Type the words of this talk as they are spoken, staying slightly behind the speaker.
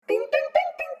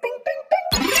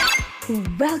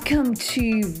Welcome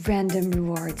to Random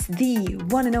Rewards, the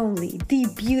one and only, the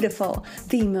beautiful,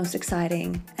 the most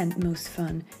exciting and most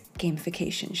fun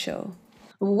gamification show.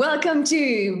 Welcome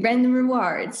to Random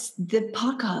Rewards, the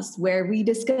podcast where we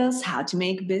discuss how to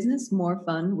make business more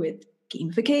fun with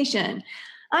gamification.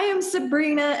 I am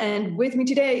Sabrina, and with me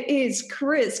today is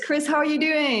Chris. Chris, how are you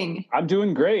doing? I'm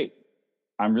doing great.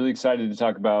 I'm really excited to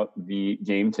talk about the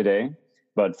game today.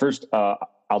 But first,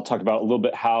 I'll talk about a little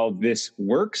bit how this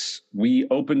works. We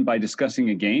open by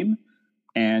discussing a game,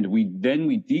 and we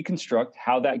deconstruct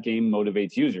how that game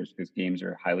motivates users, because games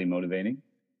are highly motivating.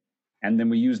 And then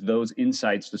we use those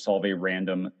insights to solve a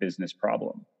random business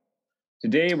problem.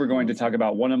 Today, we're going to talk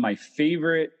about one of my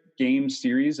favorite game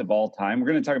series of all time. We're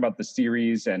going to talk about the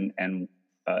series and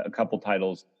a couple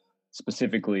titles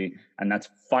specifically, and that's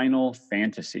Final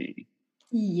Fantasy.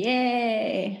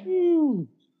 Yay!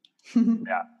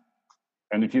 Yeah.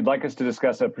 And if you'd like us to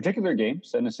discuss a particular game,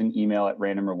 send us an email at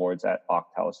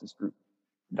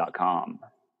randomrewards@octalysis.com.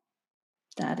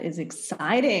 That is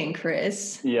exciting,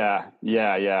 Chris.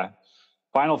 Yeah.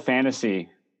 Final Fantasy.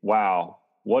 Wow.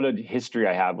 What a history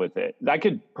I have with it. I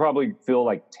could probably fill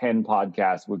like 10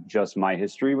 podcasts with just my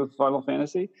history with Final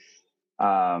Fantasy.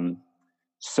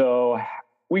 So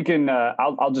we can,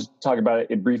 I'll just talk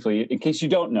about it briefly. In case you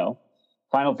don't know,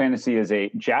 Final Fantasy is a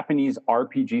Japanese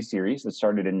RPG series that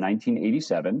started in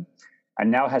 1987 and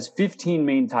now has 15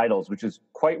 main titles, which is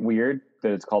quite weird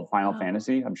that it's called Final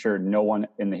Fantasy. I'm sure no one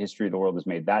in the history of the world has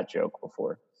made that joke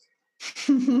before.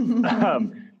 And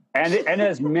it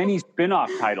has many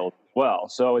spin-off titles as well.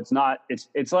 So it's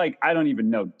like, I don't even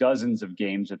know, dozens of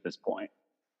games at this point.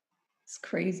 It's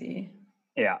crazy.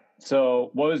 Yeah. So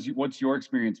what's your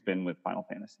experience been with Final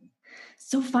Fantasy?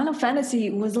 So Final Fantasy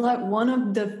was like one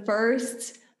of the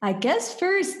first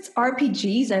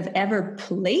RPGs I've ever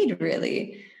played,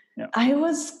 really. Yeah. It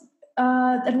was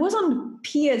on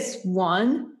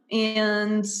PS1,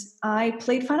 and I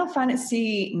played Final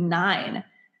Fantasy 9,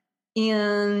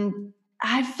 and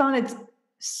I found it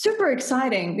super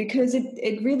exciting because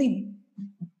it really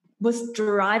was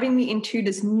driving me into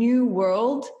this new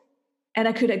world, and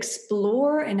I could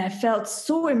explore, and I felt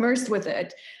so immersed with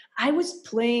it. I was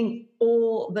playing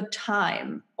all the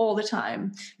time.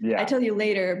 Yeah. I tell you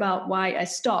later about why I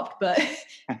stopped, but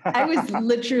I was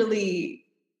literally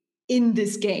in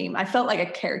this game. I felt like a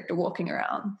character walking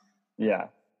around. Yeah.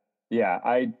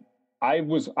 I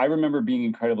remember being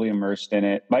incredibly immersed in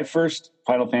it. My first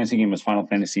Final Fantasy game was Final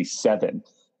Fantasy VII.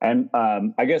 And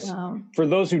I guess for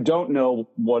those who don't know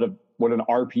what an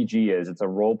RPG is, it's a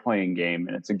role-playing game,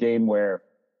 and it's a game where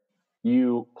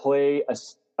you play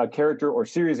a character or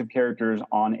series of characters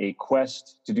on a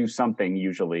quest to do something.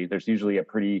 Usually, there's usually a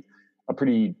pretty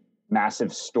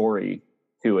massive story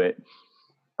to it.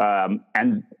 But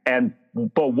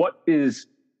what is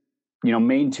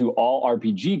main to all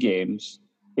RPG games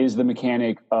is the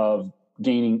mechanic of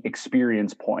gaining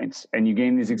experience points, and you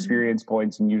gain these experience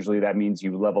points, and usually that means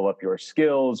you level up your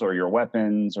skills or your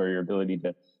weapons or your ability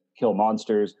to kill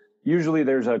monsters. Usually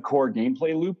there's a core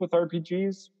gameplay loop with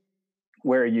RPGs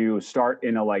where you start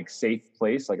in a safe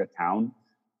place, like a town,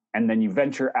 and then you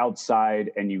venture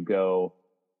outside and you go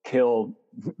kill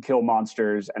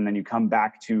monsters, and then you come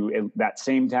back to that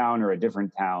same town or a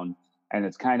different town, and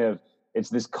it's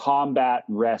this combat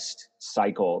rest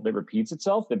cycle that repeats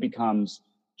itself that becomes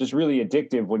just really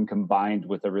addictive when combined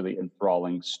with a really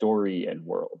enthralling story and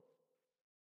world.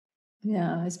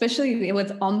 Yeah, especially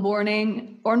with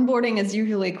onboarding. Onboarding is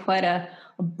usually quite a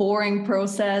boring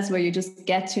process where you just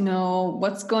get to know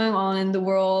what's going on in the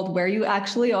world, where you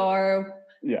actually are,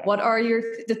 what are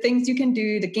the things you can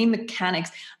do, the game mechanics.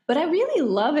 But I really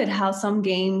love it how some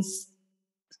games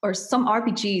or some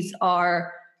RPGs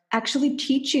are actually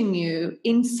teaching you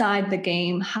inside the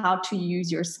game how to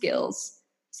use your skills.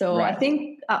 So I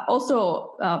think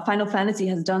also Final Fantasy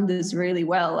has done this really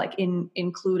well, like in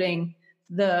including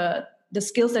the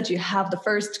skills that you have, the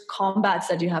first combats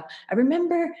that you have. I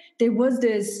remember there was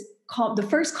this, the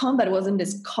first combat was in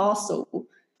this castle,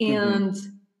 and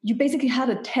you basically had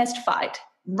a test fight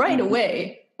right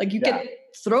away. Like you get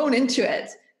thrown into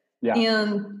it. Yeah.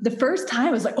 And the first time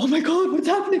I was like, oh my God, what's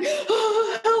happening?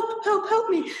 Oh, help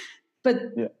me.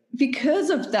 But because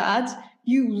of that,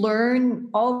 you learn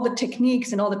all the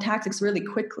techniques and all the tactics really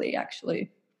quickly,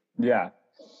 actually. Yeah,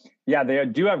 they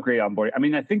do have great onboarding. I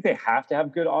mean, I think they have to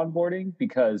have good onboarding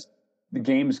because the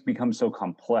games become so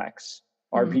complex.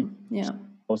 RPG,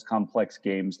 most complex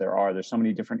games there are. There's so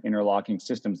many different interlocking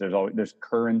systems. There's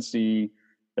currency,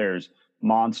 there's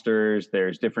monsters,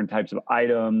 there's different types of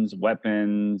items,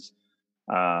 weapons,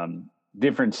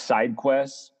 different side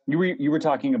quests. You were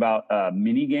talking about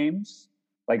mini games.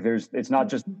 Like it's not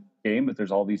just game, but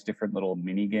there's all these different little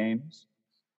mini games.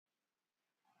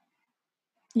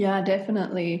 Yeah,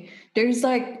 definitely. There's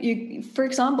like for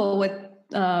example, with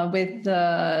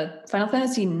the Final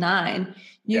Fantasy 9,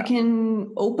 you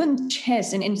can open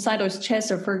chests, and inside those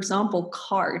chests are, for example,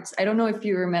 cards. I don't know if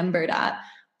you remember that,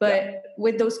 but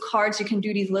with those cards, you can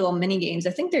do these little mini games.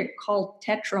 I think they're called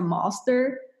Tetra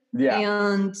Master. Yeah.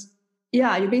 And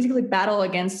yeah, you basically battle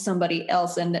against somebody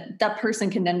else, and that person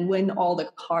can then win all the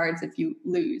cards if you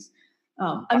lose.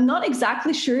 I'm not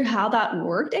exactly sure how that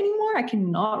worked anymore. I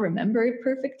cannot remember it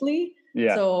perfectly.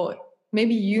 Yeah. So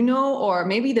maybe you know, or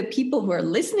maybe the people who are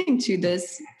listening to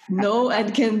this know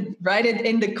and can write it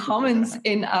in the comments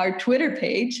in our Twitter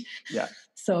page. Yeah.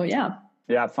 So yeah.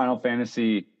 Yeah, Final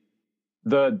Fantasy,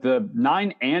 the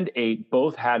 9 and 8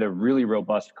 both had a really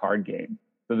robust card game.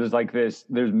 So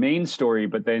there's main story,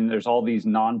 but then there's all these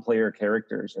non-player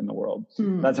characters in the world.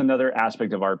 That's another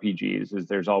aspect of RPGs, is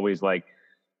there's always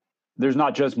there's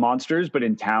not just monsters, but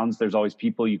in towns, there's always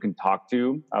people you can talk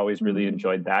to. I always really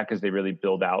enjoyed that because they really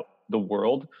build out the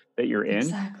world that you're in.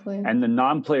 Exactly. And the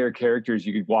non-player characters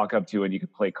you could walk up to and you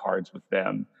could play cards with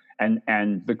them.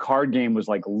 And the card game was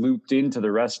looped into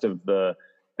the rest of the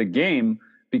game,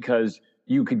 because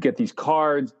you could get these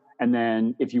cards, and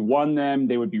then if you won them,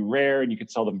 they would be rare and you could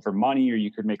sell them for money, or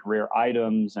you could make rare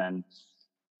items. And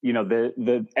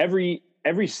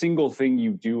every single thing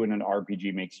you do in an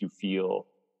RPG makes you feel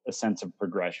a sense of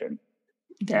progression.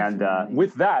 Definitely. And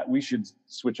with that, we should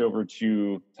switch over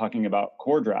to talking about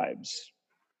core drives.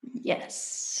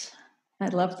 Yes, I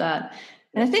love that.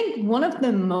 And I think one of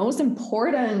the most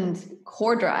important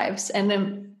core drives,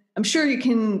 and I'm sure you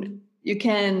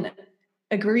can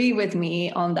agree with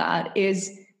me on that,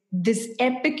 is this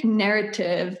epic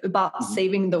narrative about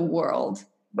saving the world.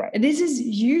 Right. And this is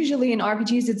usually in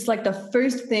RPGs, it's like the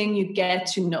first thing you get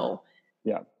to know.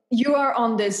 Yeah. You are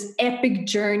on this epic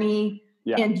journey,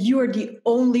 and you are the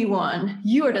only one.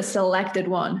 You are the selected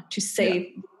one to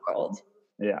save the world.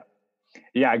 Yeah.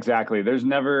 Yeah, exactly.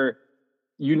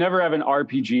 You never have an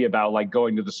RPG about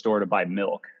going to the store to buy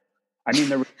milk. I mean,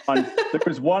 there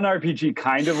was one RPG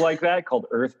kind of like that called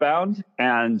Earthbound,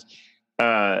 and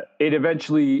it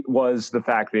eventually was the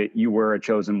fact that you were a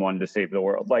chosen one to save the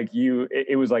world.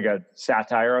 It was like a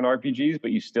satire on RPGs,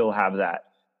 but you still have that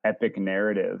epic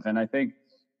narrative. And I think,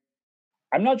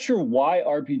 I'm not sure why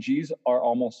RPGs are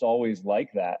almost always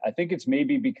like that. I think it's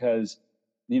maybe because,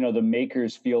 the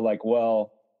makers feel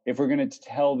well, if we're going to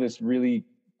tell this really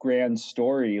grand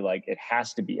story, it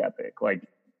has to be epic.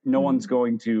 No one's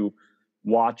going to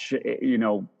watch,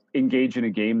 engage in a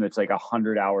game that's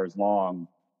 100 hours long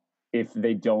if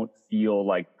they don't feel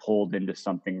pulled into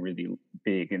something really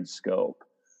big in scope.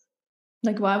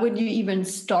 Why would you even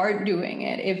start doing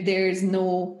it if there's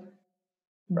no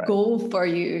goal for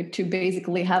you to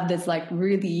basically have this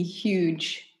really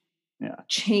huge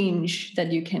change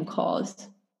that you can cause?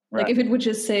 Right. If it would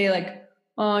just say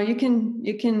you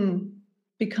can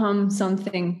become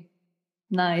something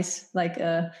nice,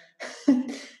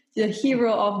 the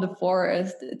hero of the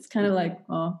forest. It's kind of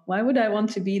why would I want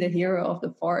to be the hero of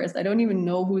the forest? I don't even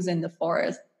know who's in the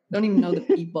forest. I don't even know the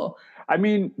people. I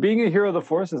mean, being a hero of the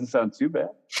forest doesn't sound too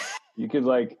bad. You could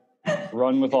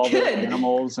run with all the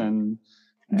animals and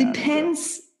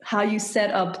depends how you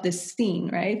set up the scene,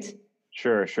 right?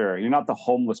 Sure. You're not the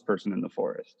homeless person in the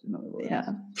forest, in other words.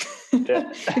 Yeah.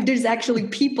 If there's actually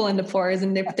people in the forest,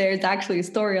 and if there's actually a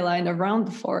storyline around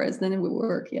the forest, then it would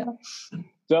work. Yeah.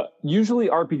 So usually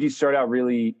RPGs start out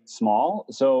really small.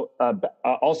 So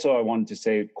also I wanted to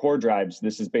say core drives.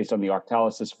 This is based on the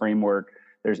Octalysis framework.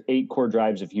 There's 8 core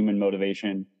drives of human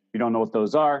motivation. If you don't know what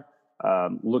those are,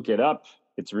 look it up.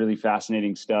 It's really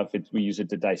fascinating stuff. We use it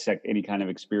to dissect any kind of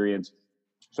experience.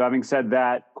 So having said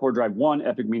that, core drive 1,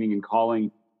 epic meaning and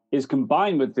calling, is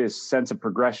combined with this sense of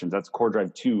progression. That's core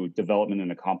drive 2, development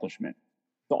and accomplishment.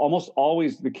 So almost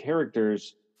always the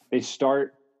characters, they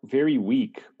start very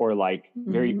weak or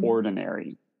very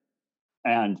ordinary.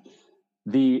 And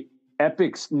the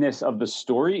epicness of the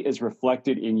story is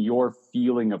reflected in your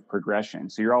feeling of progression.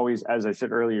 So you're always, as I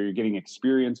said earlier, you're getting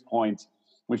experience points,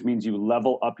 which means you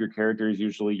level up your characters.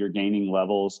 Usually you're gaining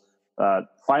levels.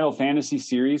 Final Fantasy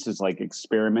series is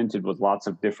experimented with lots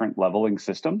of different leveling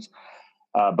systems.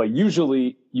 But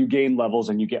usually you gain levels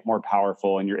and you get more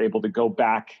powerful, and you're able to go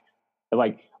back.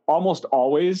 Almost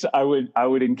always I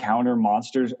would encounter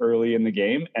monsters early in the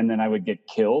game, and then I would get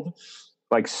killed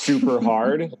super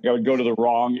hard. I would go to the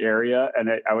wrong area, and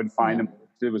I would find them.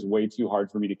 It was way too hard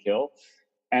for me to kill.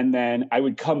 And then I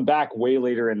would come back way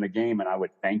later in the game, and I would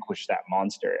vanquish that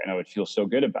monster, and I would feel so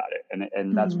good about it.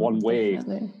 And that's one way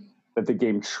that the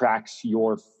game tracks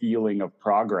your feeling of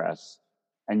progress.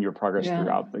 and your progress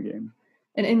throughout the game.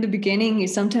 And in the beginning, you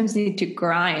sometimes need to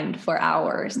grind for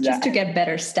hours just to get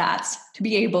better stats, to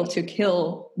be able to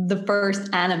kill the first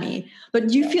enemy.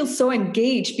 But you feel so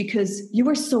engaged because you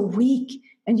were so weak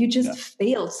and you just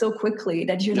failed so quickly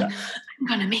that you're like, I'm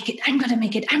going to make it. I'm going to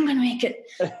make it. I'm going to make it.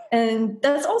 And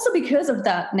that's also because of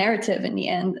that narrative in the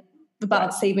end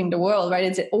about saving the world, right?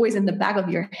 It's always in the back of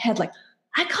your head. Like,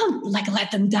 I can't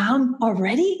let them down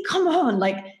already. Come on.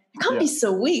 I can't be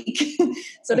so weak.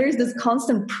 So there's this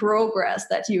constant progress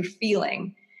that you're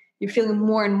feeling. You're feeling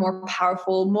more and more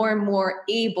powerful, more and more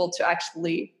able to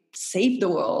actually save the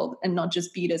world and not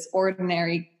just be this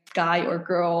ordinary guy or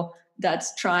girl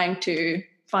that's trying to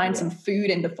find some food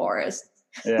in the forest.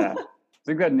 I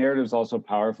think that narrative is also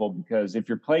powerful because if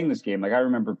you're playing this game, like I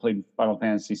remember playing Final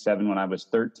Fantasy VII when I was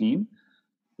 13,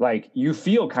 like you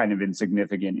feel kind of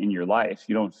insignificant in your life.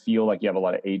 You don't feel like you have a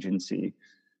lot of agency.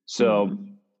 So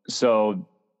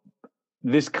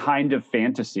this kind of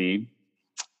fantasy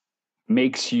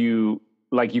makes you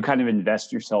like you kind of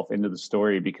invest yourself into the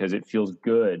story because it feels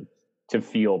good to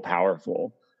feel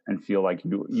powerful and feel like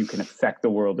you can affect the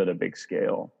world at a big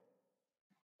scale.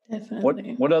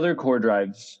 Definitely. What other core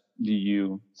drives do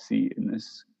you see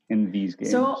in these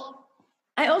games? So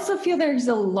I also feel there's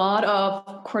a lot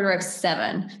of Core Drive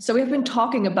 7. So we've been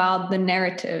talking about the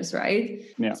narratives, right?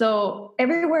 Yeah. So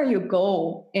everywhere you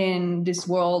go in this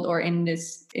world or in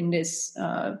this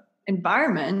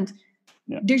environment,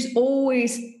 there's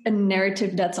always a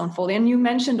narrative that's unfolding. And you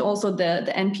mentioned also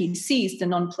the NPCs, the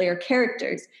non-player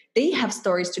characters. They have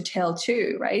stories to tell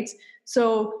too, right?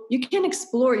 So you can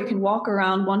explore, you can walk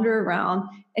around, wander around,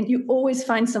 and you always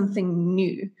find something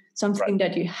new, something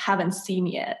that you haven't seen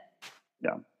yet.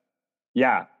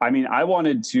 Yeah. I mean, I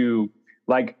wanted to,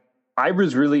 I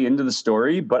was really into the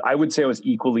story, but I would say I was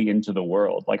equally into the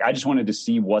world. Like, I just wanted to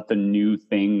see what the new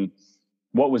thing,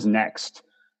 what was next,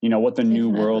 what the new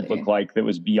world looked like that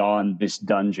was beyond this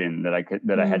dungeon that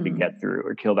I had to get through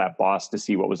or kill that boss to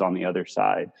see what was on the other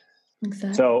side.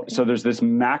 Exactly. So there's this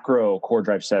macro Core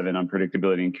Drive 7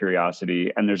 unpredictability and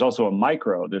curiosity. And there's also a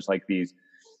micro, there's like these,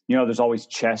 there's always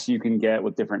chests you can get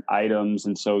with different items.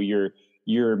 And so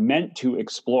you're meant to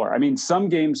explore. I mean, some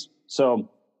games, so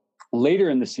later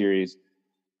in the series,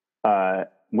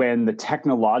 when the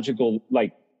technological,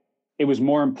 it was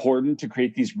more important to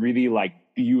create these really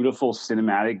beautiful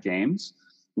cinematic games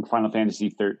in Final Fantasy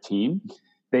 13,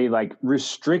 they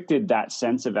restricted that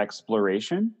sense of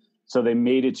exploration. So they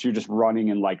made it so you're just running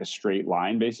in a straight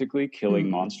line, basically killing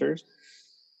monsters.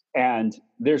 And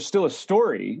there's still a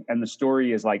story, and the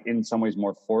story is in some ways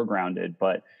more foregrounded,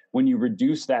 but when you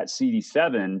reduce that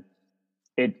CD7,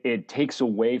 it takes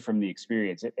away from the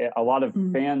experience. A lot of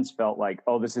fans felt like,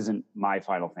 oh, this isn't my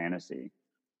Final Fantasy.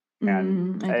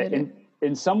 And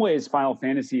in some ways, Final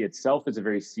Fantasy itself is a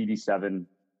very CD7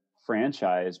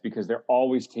 franchise because they're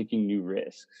always taking new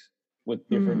risks with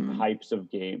different types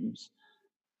of games.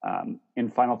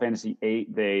 In Final Fantasy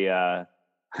VIII,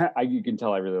 you can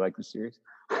tell I really like the series.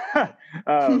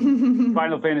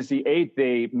 Final Fantasy VIII,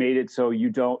 they made it so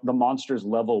the monsters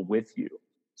level with you.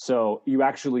 So you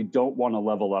actually don't want to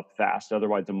level up fast.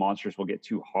 Otherwise the monsters will get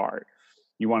too hard.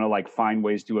 You want to find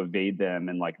ways to evade them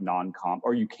and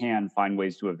or you can find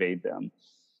ways to evade them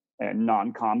and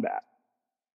non-combat.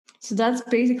 So that's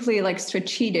basically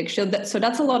strategic. So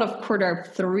that's a lot of Core Drive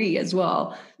 3 as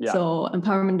well. Yeah. So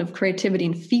empowerment of creativity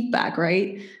and feedback,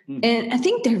 right? And I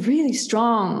think they're really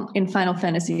strong in Final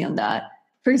Fantasy on that.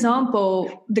 For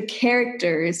example, the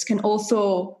characters can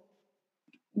also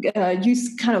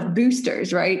use kind of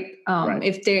boosters, right?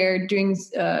 If they're doing,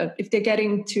 if they're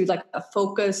getting to a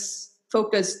focused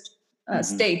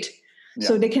state,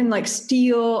 so they can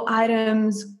steal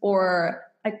items, or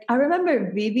I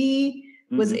remember Vivi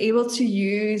was able to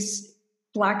use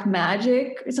black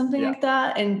magic or something like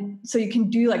that, and so you can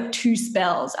do 2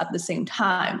 spells at the same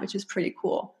time, which is pretty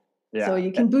cool. Yeah. So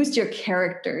you can boost your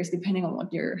characters depending on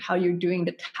how you're doing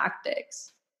the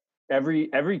tactics.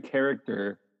 Every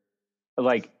character,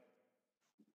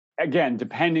 again,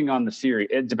 depending on the series,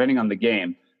 depending on the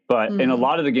game, but in a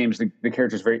lot of the games, the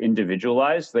character is very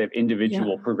individualized. They have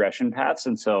individual progression paths,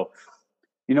 and so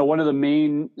one of the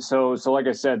main so like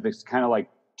I said, there's kind of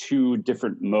 2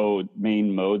 different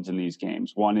main modes in these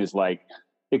games. One is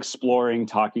exploring,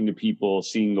 talking to people,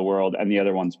 seeing the world, and the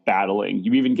other one's battling.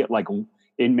 You even get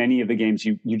in many of the games,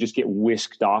 you just get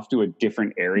whisked off to a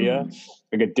different area,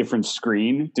 a different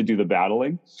screen to do the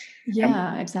battling.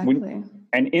 Yeah, exactly.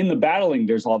 And in the battling,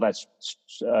 there's all that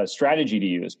strategy to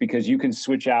use because you can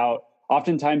switch out.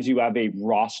 Oftentimes you have a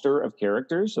roster of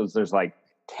characters. So there's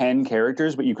 10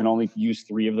 characters, but you can only use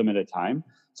 3 of them at a time.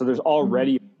 So there's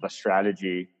already a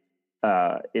strategy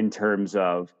in terms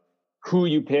of who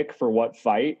you pick for what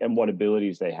fight and what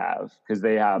abilities they have, because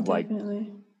they have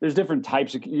Definitely. there's different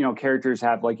types of characters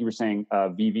have, like you were saying,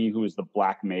 Vivi, who is the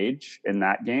black mage in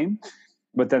that game.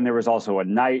 But then there was also a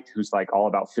knight who's like all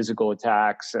about physical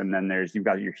attacks. And then you've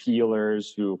got your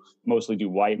healers who mostly do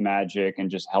white magic and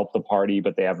just help the party,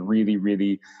 but they have really,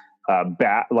 really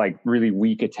really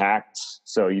weak attacks.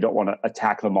 So you don't want to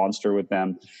attack the monster with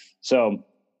them. So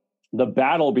the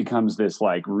battle becomes this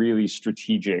like really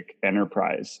strategic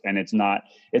enterprise. And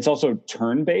it's also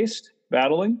turn-based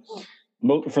battling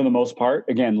for the most part.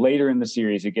 Again, later in the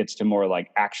series, it gets to more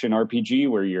like action RPG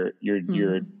where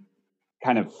you're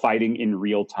kind of fighting in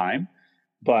real time,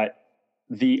 but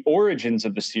the origins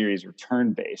of the series are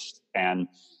turn-based. And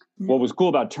what was cool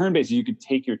about turn-based is you could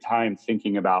take your time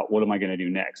thinking about, what am I going to do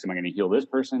next? Am I going to heal this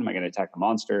person? Am I going to attack the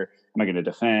monster? Am I going to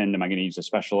defend? Am I going to use a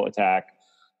special attack?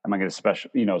 Am I going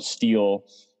to steal?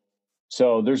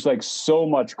 So there's like so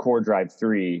much Core Drive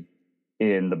 3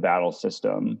 in the battle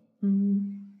system.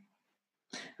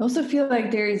 I also feel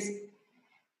like there's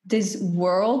this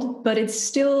world, but it's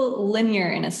still linear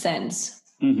in a sense.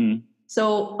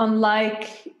 So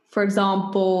unlike, for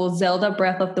example, Zelda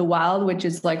Breath of the Wild, which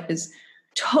is like this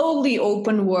totally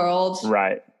open world,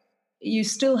 right? You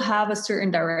still have a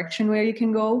certain direction where you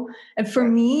can go. And for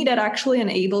me, that actually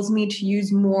enables me to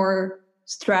use more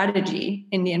strategy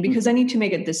in the end, because I need to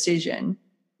make a decision.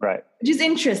 Right. Which is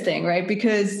interesting, right?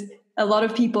 Because a lot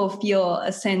of people feel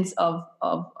a sense of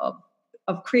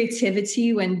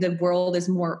creativity when the world is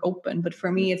more open. But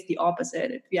for me, it's the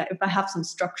opposite. If I have some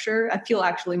structure, I feel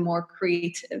actually more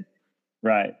creative.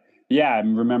 Right. Yeah.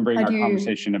 I'm remembering our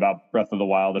conversation about Breath of the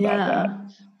Wild about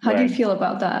that. How do you feel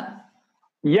about that?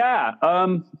 Yeah.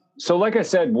 So like I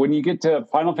said, when you get to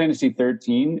Final Fantasy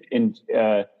 13,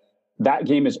 that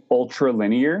game is ultra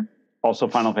linear, also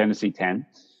Final Fantasy 10.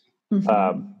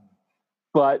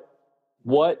 But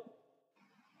what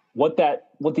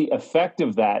the effect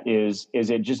of that is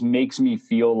it just makes me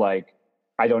feel like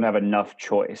I don't have enough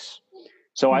choice.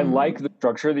 So I like the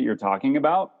structure that you're talking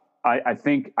about. I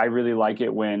think I really like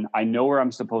it when I know where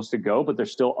I'm supposed to go, but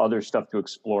there's still other stuff to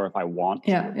explore if I want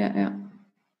to. Yeah.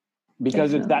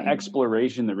 Because it's that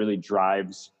exploration that really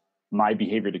drives my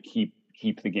behavior to keep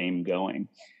the game going.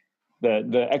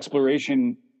 The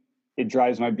exploration, it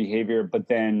drives my behavior, but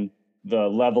then the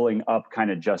leveling up kind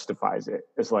of justifies it.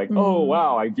 It's like, oh,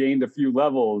 wow, I gained a few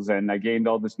levels and I gained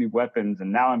all this new weapons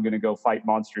and now I'm going to go fight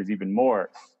monsters even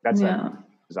more. That's that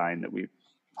design that we've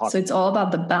So it's all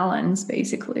about the balance,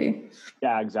 basically.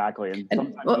 Yeah, exactly. And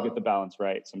sometimes you get the balance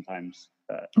right. Sometimes,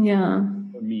 for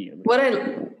me, at least.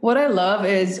 What I love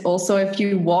is also if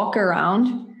you walk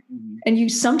around and you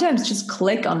sometimes just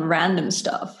click on random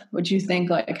stuff, which you think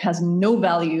like has no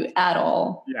value at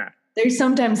all. Yeah. There's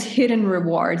sometimes hidden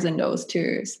rewards in those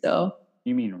too. So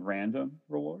you mean random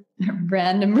rewards?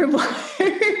 Random rewards.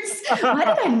 Why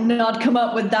did I not come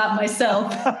up with that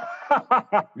myself?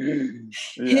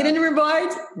 Hidden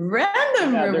rewards,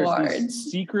 random rewards,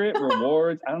 secret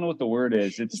rewards. I don't know what the word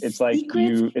is. It's like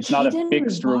it's not a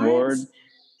fixed reward.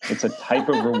 It's a type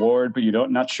of reward, but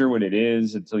not sure what it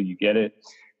is until you get it.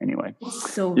 Anyway,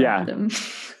 so random.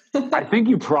 I think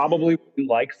you probably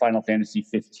like Final Fantasy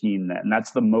 15 then.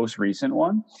 That's the most recent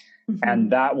one.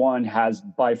 And that one has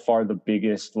by far the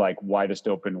biggest, like widest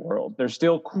open world. There's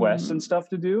still quests and stuff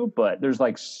to do, but there's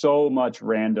like so much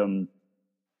random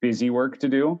busy work to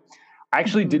do. I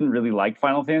actually didn't really like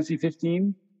Final Fantasy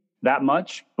 15 that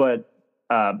much, but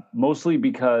mostly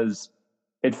because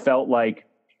it felt like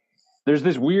there's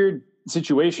this weird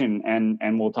situation,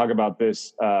 and we'll talk about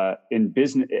this in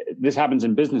business. This happens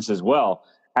in business as well.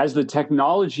 As the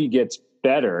technology gets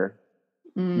better,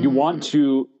 you want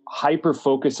to hyper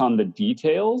focus on the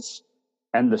details,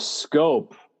 and the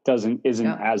scope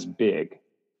isn't as big.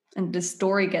 And the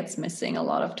story gets missing a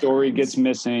lot of times. Story gets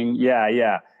missing.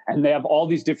 Yeah. And they have all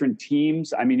these different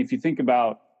teams. I mean, if you think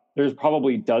about, there's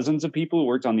probably dozens of people who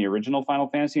worked on the original Final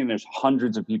Fantasy, and there's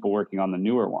hundreds of people working on the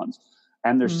newer ones.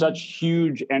 And they're such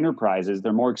huge enterprises.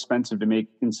 They're more expensive to make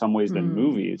in some ways than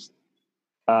movies.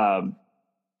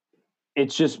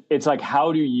 It's like,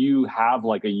 how do you have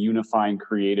like a unifying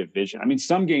creative vision? I mean,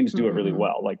 some games do it really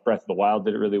well. Like Breath of the Wild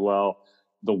did it really well.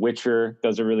 The Witcher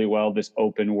does it really well. This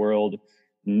open world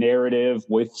narrative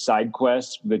with side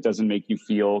quests that doesn't make you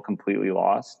feel completely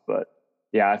lost. But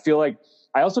yeah,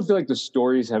 I also feel like the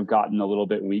stories have gotten a little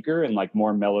bit weaker and like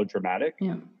more melodramatic.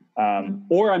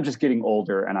 Or I'm just getting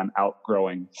older and I'm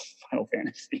outgrowing Final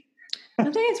Fantasy. I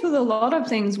think it's with a lot of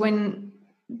things when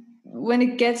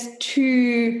it gets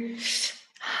too,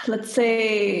 let's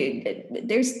say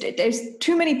there's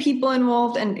too many people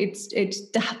involved, and it's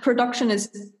the production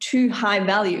is too high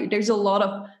value. There's a lot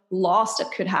of loss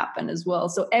that could happen as well.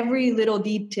 So every little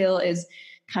detail is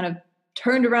kind of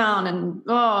turned around,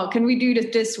 and can we do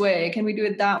this way? Can we do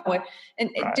it that way? And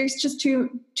there's just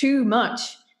too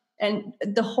much. And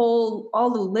all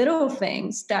the little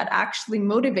things that actually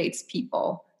motivates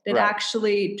people, that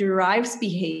actually derives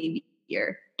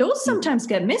behavior, those sometimes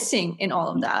get missing in all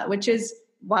of that, which is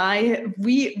why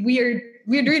we're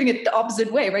doing it the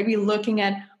opposite way, right? We're looking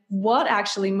at what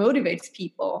actually motivates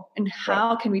people and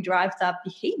how can we drive that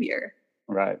behavior.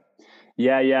 Right.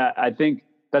 Yeah. I think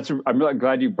I'm really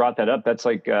glad you brought that up. That's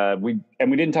like, we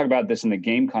didn't talk about this in the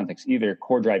game context either,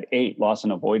 Core Drive 8, loss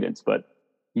and avoidance, but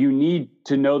you need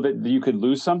to know that you could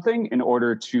lose something in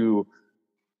order to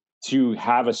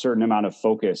have a certain amount of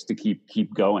focus to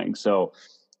keep going. So,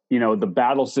 the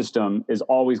battle system is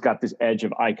always got this edge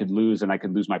of I could lose, and I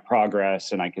could lose my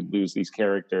progress, and I could lose these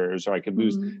characters, or I could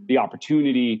lose the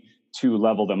opportunity to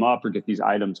level them up or get these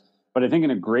items. But I think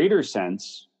in a greater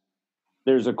sense,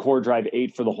 there's a Core Drive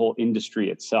 8 for the whole industry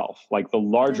itself. Like the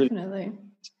larger,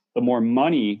 the more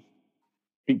money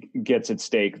gets at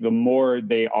stake, the more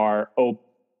they are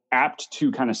apt to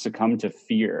kind of succumb to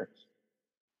fear.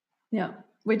 Yeah,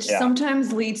 which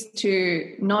sometimes leads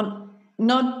to not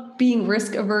being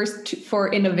risk averse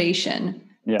for innovation.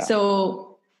 Yeah.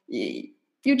 So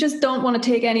you just don't want to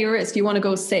take any risk. You want to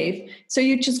go safe. So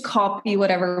you just copy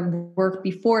whatever worked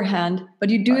beforehand, but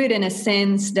you do it in a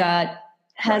sense that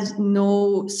has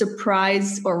no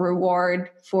surprise or reward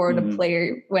for the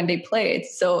player when they play it.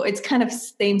 So it's kind of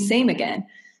same again.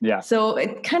 Yeah. So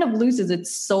it kind of loses its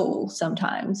soul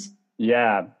sometimes.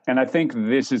 Yeah. And I think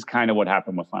this is kind of what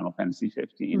happened with Final Fantasy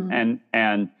 15.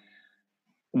 And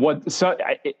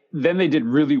then they did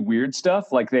really weird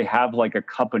stuff. Like they have like a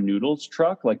cup of noodles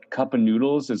truck. Like cup of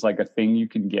noodles is like a thing you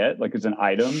can get, like it's an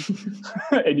item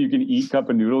and you can eat cup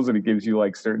of noodles and it gives you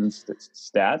like certain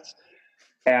stats.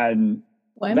 And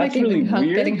why am I getting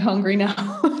hungry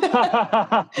now?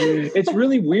 It's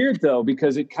really weird though,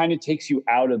 because it kind of takes you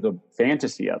out of the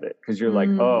fantasy of it. Cause you're like,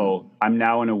 oh, I'm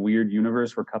now in a weird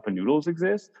universe where cup of noodles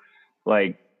exist.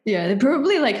 Like, yeah, they're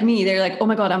probably like me. They're like, oh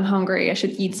my God, I'm hungry. I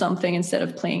should eat something instead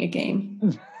of playing a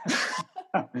game.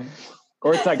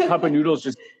 Or it's like cup of noodles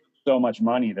just so much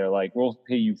money. They're like, we'll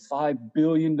pay you $5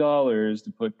 billion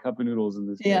to put cup of noodles in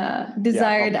this game. Yeah,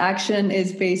 desired action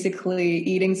is basically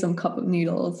eating some cup of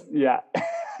noodles. Yeah.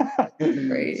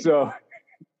 Great. So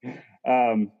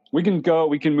we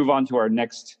can move on to our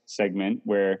next segment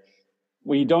where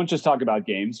we don't just talk about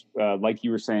games. Like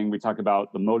you were saying, we talk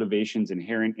about the motivations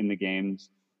inherent in the games.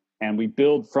 And we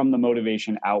build from the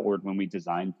motivation outward when we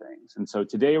design things. And so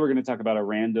today we're going to talk about a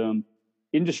random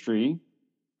industry,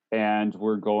 and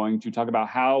we're going to talk about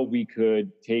how we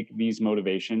could take these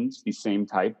motivations, these same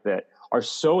type that are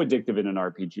so addictive in an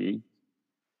RPG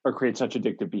or create such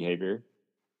addictive behavior,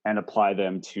 and apply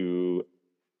them to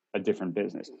a different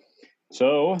business.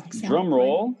 So drum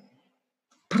roll.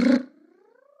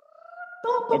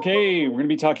 Okay, we're going to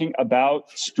be talking about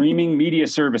streaming media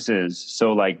services.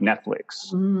 So like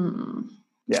Netflix.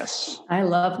 Yes. I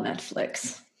love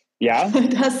Netflix. Yeah.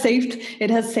 It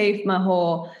has saved my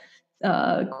whole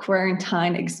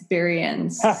quarantine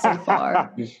experience so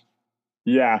far.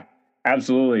 Yeah,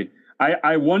 absolutely.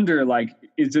 I wonder, like,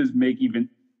 does it make even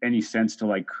any sense to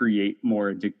like create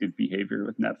more addictive behavior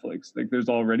with Netflix? Like there's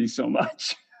already so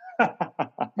much.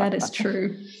 That is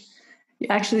true. You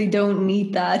actually don't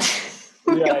need that.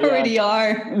 We already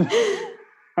are.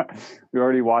 We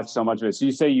already watched so much of it. So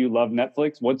you say you love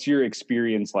Netflix. What's your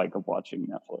experience like of watching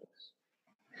Netflix?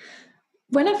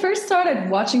 When I first started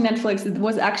watching Netflix, it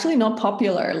was actually not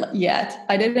popular yet.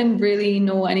 I didn't really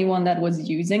know anyone that was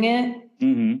using it.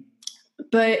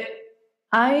 But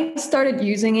I started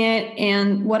using it,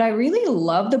 and what I really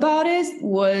loved about it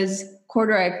was Core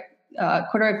Drive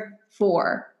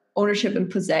 4, ownership and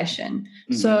possession.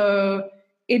 So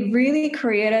it really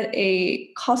created a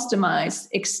customized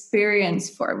experience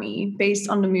for me based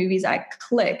on the movies I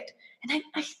clicked. And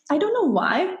I don't know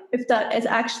why, if that is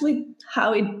actually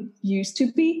how it used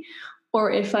to be,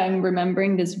 or if I'm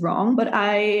remembering this wrong, but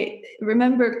I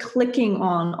remember clicking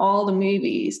on all the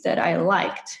movies that I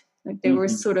liked. Like there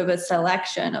was sort of a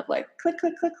selection of like, click,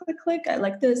 click, click, click, click. I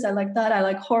like this, I like that, I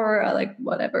like horror, I like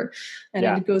whatever. And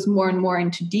it goes more and more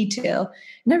into detail.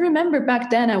 And I remember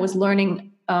back then I was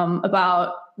learning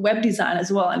about web design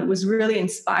as well. And it was really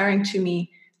inspiring to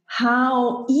me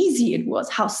how easy it was,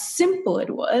 how simple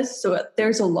it was. So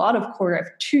there's a lot of Core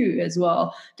Drive 2 as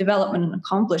well, development and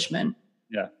accomplishment.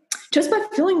 Yeah. Just by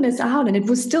filling this out, and it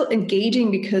was still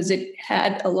engaging because it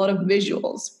had a lot of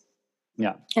visuals.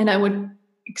 Yeah. And I would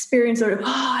experience sort of,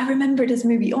 oh, I remember this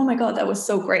movie. Oh my God, that was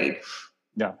so great.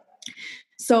 Yeah.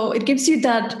 So it gives you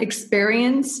that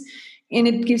experience, and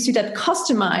it gives you that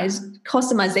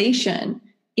customization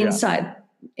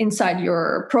inside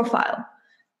your profile.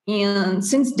 And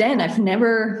since then, I've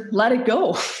never let it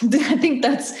go. I think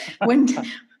that's when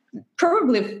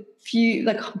probably a few,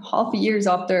 like half a years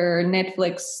after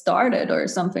Netflix started or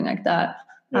something like that,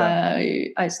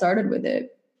 I started with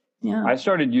it. Yeah. I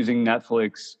started using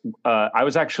Netflix. I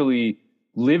was actually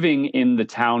living in the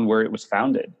town where it was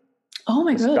founded. Oh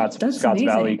my God. Scotts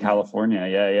Valley, California.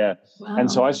 Yeah. Wow.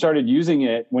 And so I started using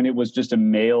it when it was just a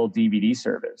mail DVD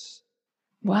service.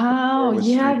 Wow.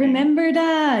 Yeah, I remember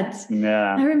that.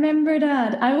 Yeah. I remember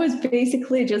that. I was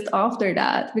basically just after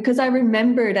that because I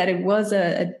remember that it was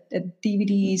a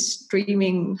DVD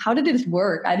streaming. How did it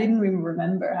work? I didn't even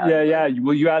remember how Yeah.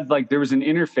 Well, you had there was an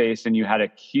interface and you had a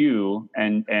queue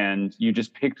and you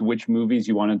just picked which movies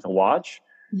you wanted to watch.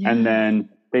 Yeah. And then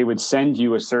they would send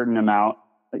you a certain amount.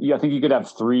 I think you could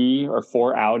have 3 or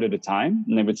 4 out at a time,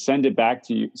 and they would send it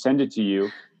to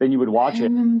you. Then you would watch it. I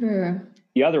remember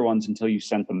the other ones until you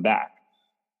sent them back.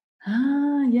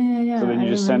 Yeah. So then you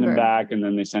just send them back, and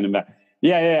then they send them back.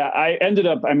 Yeah. I ended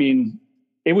up,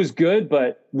 it was good,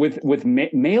 but with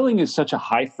mailing is such a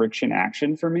high friction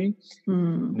action for me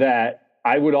that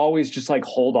I would always just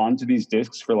hold on to these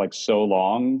discs for so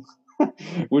long,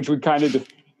 which would kind of, it's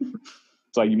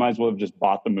you might as well have just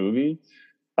bought the movie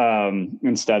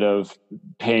instead of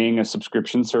paying a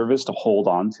subscription service to hold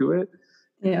on to it.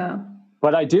 Yeah.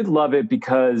 But I did love it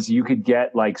because you could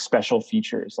get special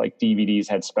features, DVDs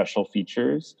had special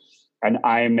features. And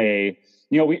I'm when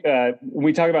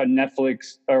we talk about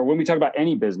Netflix, or when we talk about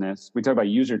any business, we talk about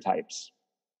user types.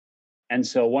 And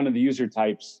so one of the user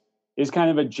types is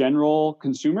kind of a general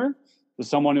consumer. So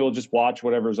someone who will just watch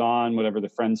whatever's on, whatever the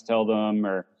friends tell them,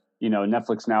 or,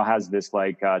 Netflix now has this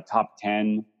top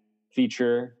 10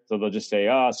 feature. So they'll just say,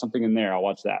 something in there, I'll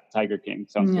watch that. Tiger King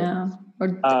sounds good.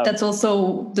 Or that's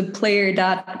also the player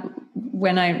that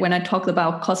when I talk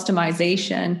about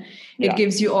customization, it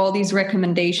gives you all these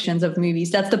recommendations of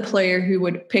movies. That's the player who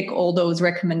would pick all those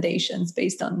recommendations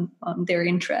based on their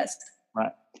interest.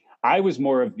 Right. I was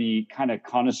more of the kind of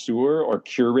connoisseur or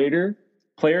curator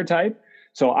player type.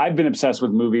 So I've been obsessed with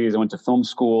movies. I went to film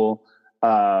school.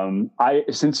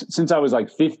 Since I was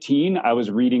 15, I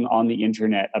was reading on the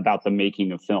internet about the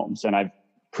making of films, and I've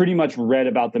pretty much read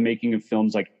about the making of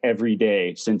films every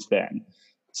day since then.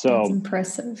 So that's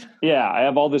impressive. Yeah, I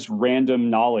have all this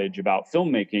random knowledge about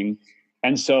filmmaking,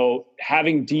 and so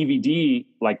having DVD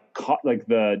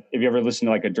if you ever listen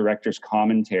to a director's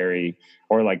commentary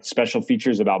or special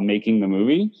features about making the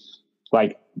movie,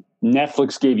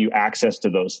 Netflix gave you access to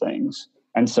those things,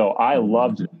 and so I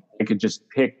loved it. I could just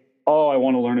pick. I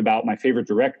want to learn about my favorite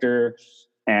director,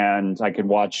 and I could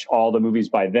watch all the movies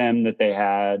by them that they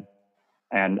had.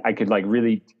 And I could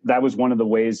that was one of the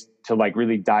ways to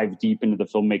really dive deep into the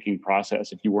filmmaking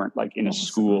process if you weren't in a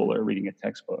school or reading a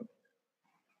textbook.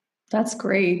 That's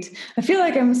great. I feel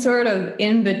like I'm sort of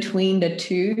in between the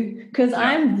two because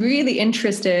I'm really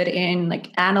interested in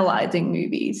analyzing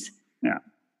movies. Yeah.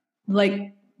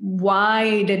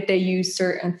 Why did they use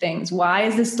certain things? Why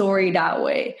is the story that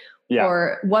way? Yeah.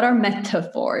 Or what are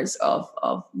metaphors of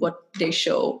what they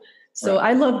show? So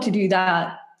I love to do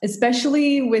that,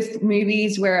 especially with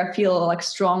movies where I feel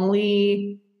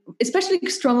strongly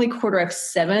Quarter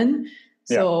F7.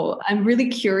 So I'm really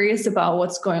curious about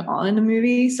what's going on in the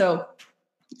movie. So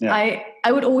I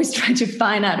would always try to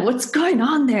find out what's going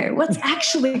on there. What's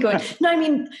actually going on?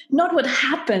 No, not what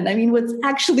happened. What's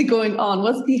actually going on.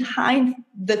 What's behind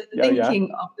the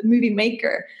thinking of the movie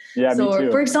maker. Yeah, so, me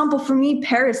too. for example, for me,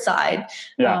 Parasite,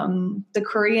 the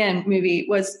Korean movie,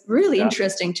 was really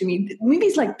interesting to me.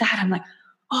 Movies like that, I'm like,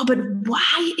 but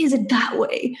why is it that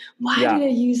way? Why did I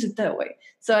use it that way?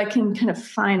 So I can kind of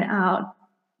find out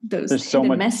those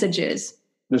hidden messages.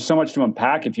 There's so much to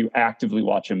unpack if you actively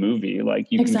watch a movie.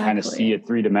 You can kind of see it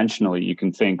 3-dimensionally. You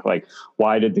can think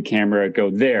why did the camera go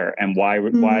there? And why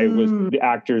was the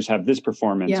actors have this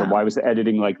performance? Or why was the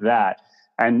editing like that?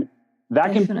 And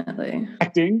that Definitely. Can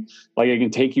acting, it can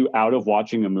take you out of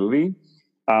watching a movie,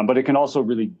 but it can also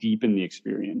really deepen the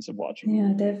experience of watching.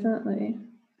 Yeah, definitely.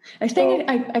 I think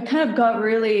I kind of got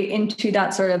really into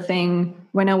that sort of thing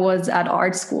when I was at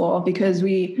art school because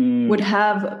we would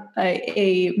have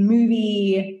a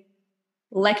movie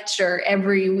lecture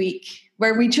every week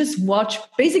where we just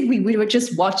we were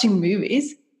just watching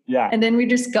movies. Yeah. And then we're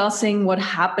discussing what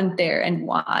happened there and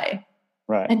why.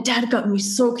 Right. And that got me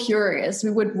so curious.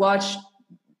 We would watch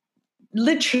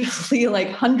literally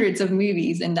hundreds of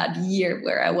movies in that year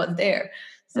where I was there.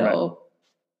 So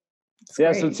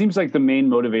Yeah. So it seems like the main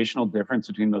motivational difference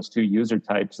between those two user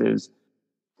types is,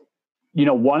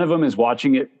 one of them is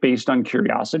watching it based on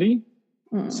curiosity.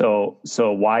 So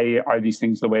why are these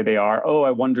things the way they are? Oh,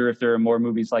 I wonder if there are more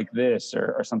movies like this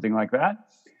or something like that.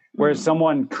 Whereas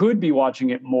someone could be watching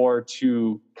it more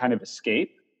to kind of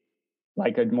escape.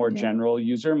 Like a more general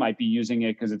user might be using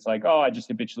it because it's like, oh, I just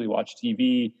habitually watch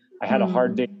TV. I had a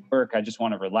hard day at work. I just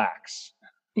want to relax.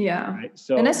 Yeah. Right?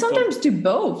 And I sometimes do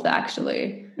both,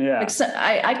 actually. Yeah. Like, so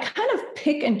I kind of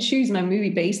pick and choose my movie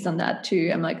based on that too.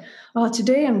 I'm like, oh,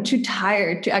 today I'm too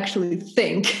tired to actually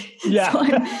think. Yeah. So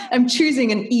I'm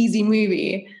choosing an easy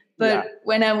movie. But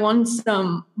when I want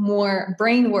some more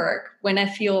brain work, when I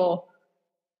feel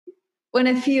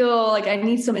like I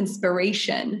need some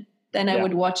inspiration, then I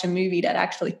would watch a movie that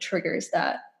actually triggers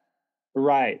that.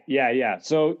 Right. Yeah.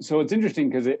 So it's interesting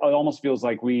because it almost feels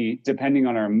like we, depending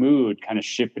on our mood, kind of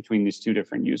shift between these two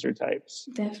different user types.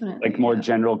 Definitely. Like more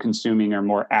general consuming or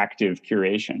more active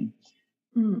curation.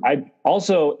 I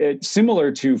also, it's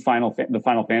similar to the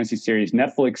Final Fantasy series,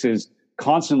 Netflix is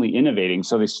constantly innovating.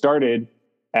 So they started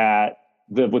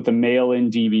with the mail-in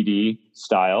DVD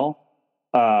style.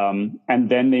 And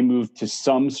then they moved to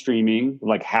some streaming,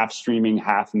 like half streaming,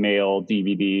 half mail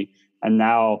DVD. And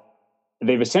now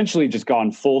they've essentially just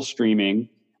gone full streaming.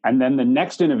 And then the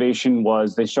next innovation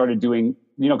was they started doing,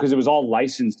 because it was all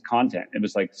licensed content. It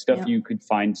was like stuff you could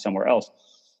find somewhere else,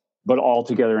 but all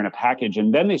together in a package.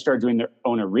 And then they started doing their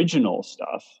own original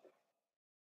stuff.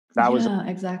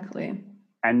 Exactly.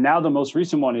 And now the most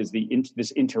recent one is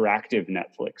this interactive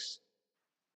Netflix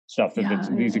stuff,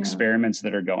 these experiments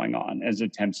that are going on as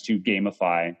attempts to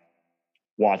gamify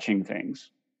watching things.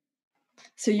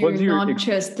 So you're not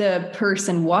just the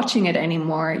person watching it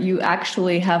anymore. You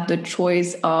actually have the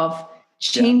choice of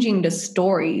changing the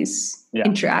stories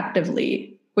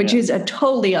interactively, which is a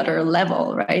totally other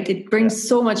level, right? It brings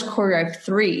so much Core Drive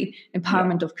 3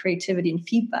 empowerment of creativity and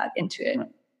feedback into it. Right.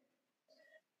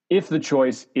 If the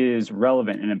choice is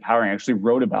relevant and empowering, I actually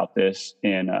wrote about this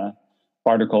in an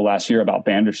article last year about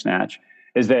Bandersnatch,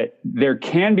 is that there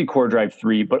can be Core Drive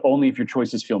 3, but only if your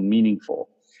choices feel meaningful.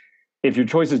 If your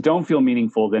choices don't feel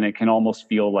meaningful, then it can almost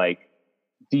feel like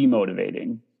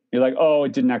demotivating. You're like, oh,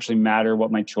 it didn't actually matter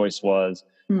what my choice was.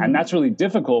 And that's really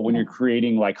difficult when you're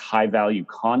creating like high value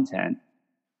content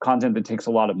that takes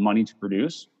a lot of money to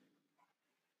produce.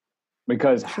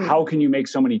 Because how can you make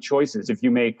so many choices? If you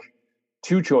make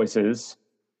 2 choices,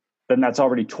 then that's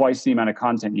already twice the amount of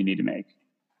content you need to make.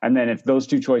 And then if those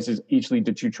 2 choices each lead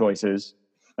to 2 choices,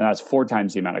 then that's 4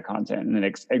 times the amount of content, and then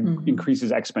it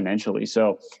increases exponentially.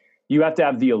 So you have to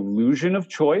have the illusion of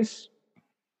choice,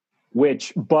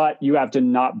 but you have to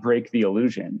not break the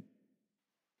illusion.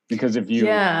 Because if you...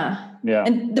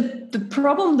 And the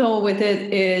problem though with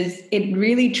it is it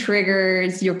really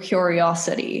triggers your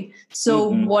curiosity. So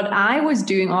what I was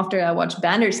doing after I watched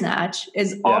Bandersnatch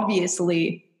is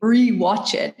obviously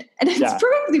rewatch it. And it's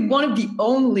probably one of the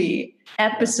only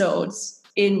episodes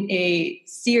in a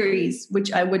series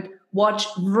which I would watch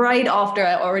right after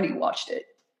I already watched it.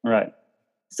 Right.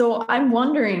 So I'm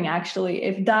wondering actually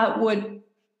if that would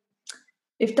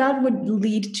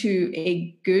lead to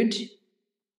a good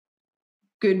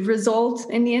result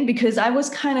in the end, because I was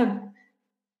trying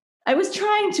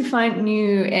to find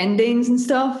new endings and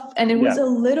stuff, and it was a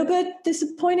little bit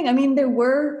disappointing. I mean, there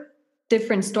were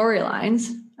different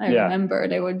storylines. I remember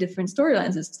there were different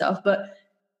storylines and stuff, but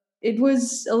it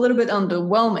was a little bit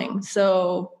underwhelming.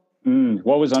 So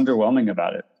what was underwhelming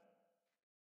about it?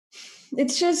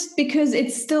 It's just because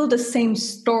it's still the same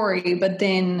story, but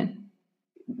then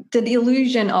the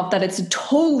illusion of that it's a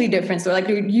totally different story. Like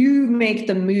you make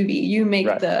the movie, you make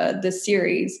the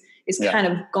series is kind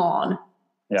of gone.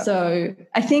 Yeah. So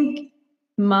I think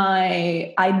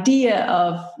my idea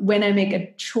of when I make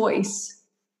a choice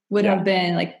would have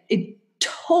been like, it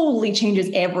totally changes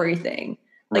everything.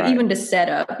 Like even the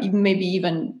setup, maybe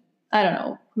even, I don't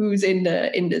know, who's in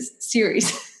this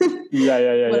series.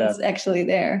 What's actually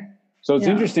there. So it's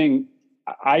interesting.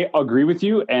 I agree with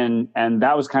you. And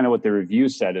that was kind of what the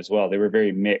reviews said as well. They were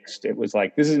very mixed. It was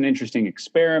like, this is an interesting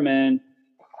experiment,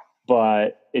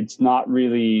 but it's not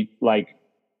really like,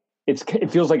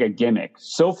 it feels like a gimmick.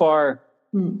 So far,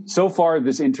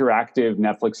 this interactive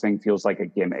Netflix thing feels like a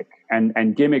gimmick.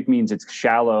 And gimmick means it's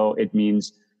shallow. It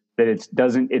means that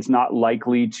it's not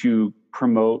likely to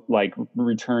promote like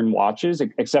return watches,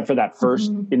 except for that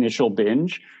first initial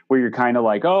binge where you're kind of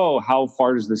like, oh, how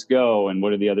far does this go? And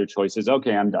what are the other choices?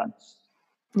 Okay, I'm done.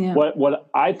 Yeah. What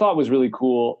I thought was really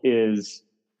cool is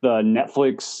the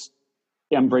Netflix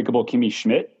Unbreakable Kimmy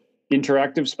Schmidt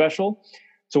interactive special.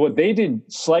 So what they did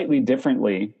slightly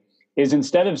differently is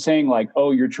instead of saying like,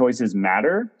 oh, your choices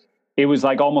matter, it was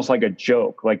like almost like a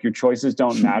joke. Like your choices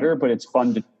don't matter, but it's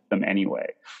fun to do them anyway.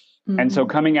 Mm-hmm. And so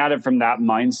coming at it from that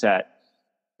mindset,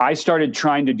 I started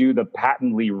trying to do the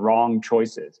patently wrong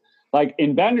choices. Like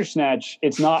in Bandersnatch,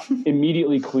 it's not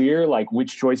immediately clear like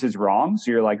which choice is wrong. So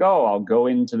you're like, oh, I'll go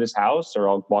into this house or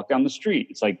I'll walk down the street.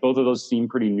 It's like both of those seem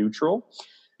pretty neutral.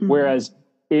 Mm-hmm. Whereas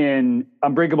in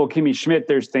Unbreakable Kimmy Schmidt,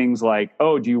 there's things like,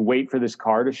 oh, do you wait for this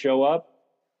car to show up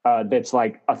that's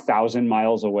like 1,000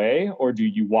 miles away, or do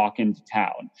you walk into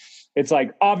town? It's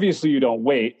like, obviously you don't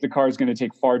wait. The car is going to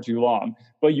take far too long,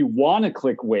 but you want to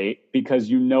click wait because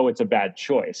you know it's a bad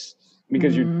choice,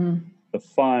 because you're the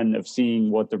fun of seeing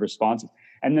what the response is.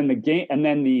 And then the game, and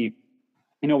then the,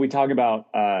 we talk about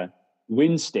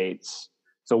win states.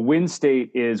 So win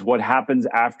state is what happens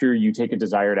after you take a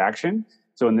desired action.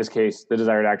 So in this case, the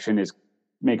desired action is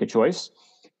make a choice.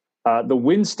 The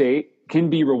win state can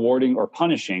be rewarding or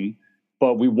punishing,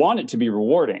 but we want it to be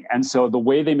rewarding. And so the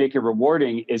way they make it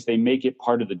rewarding is they make it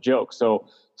part of the joke. So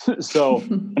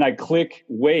when I click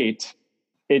wait,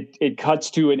 it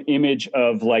cuts to an image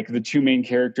of like the two main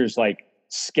characters, like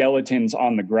skeletons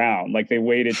on the ground. Like they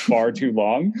waited far too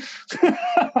long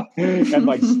and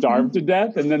like starved to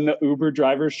death. And then the Uber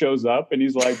driver shows up and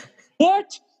he's like,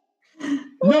 what?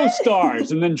 No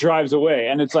stars. And then drives away.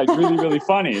 And it's like really, really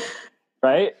funny.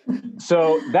 Right.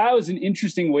 So that was an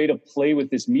interesting way to play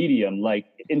with this medium. Like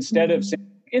instead of saying,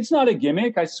 it's not a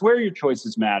gimmick, I swear your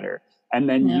choices matter. And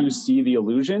then you see the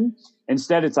illusion.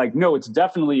 Instead, it's like, no, it's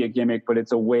definitely a gimmick, but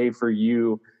it's a way for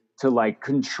you to like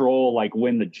control like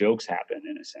when the jokes happen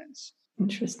in a sense.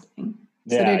 Interesting.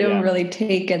 So they don't really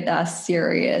take it as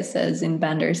serious as in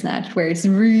Bandersnatch, where it's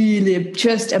really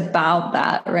just about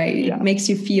that, right? Yeah. It makes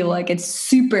you feel like it's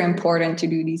super important to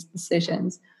do these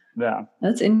decisions. Yeah.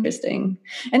 That's interesting.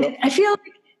 And I feel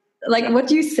like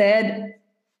what you said,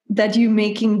 that you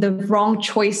making the wrong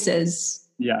choices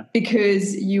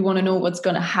because you want to know what's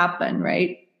going to happen,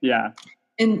 right? Yeah.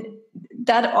 And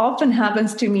that often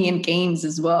happens to me in games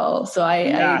as well. So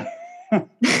I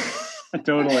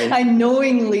totally. I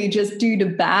knowingly just do the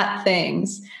bad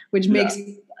things, which makes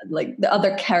like the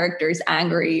other characters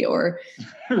angry or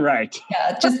right.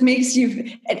 Yeah, it just makes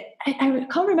you. I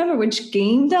can't remember which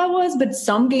game that was, but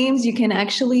some games you can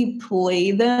actually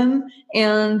play them,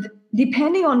 and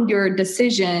depending on your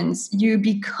decisions, you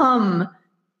become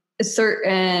a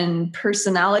certain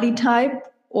personality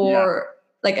type, or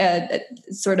like a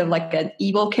sort of like an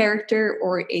evil character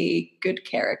or a good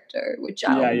character, which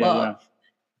I love.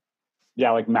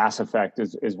 Yeah, like Mass Effect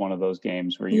is one of those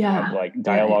games where you have like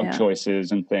dialogue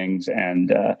choices and things,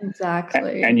 and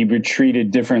exactly, and you be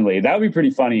treated differently. That would be pretty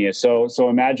funny. So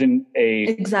imagine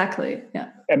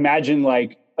imagine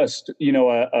like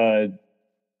a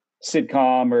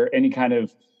sitcom or any kind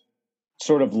of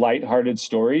sort of lighthearted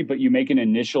story, but you make an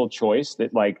initial choice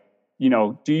that like,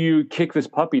 do you kick this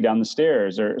puppy down the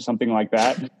stairs or something like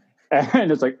that?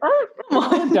 And it's like,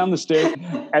 down the stairs.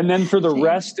 And then for the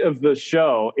rest of the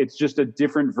show, it's just a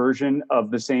different version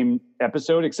of the same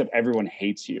episode, except everyone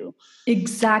hates you.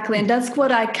 Exactly. And that's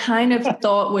what I kind of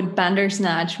thought with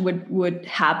Bandersnatch would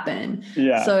happen.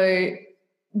 Yeah. So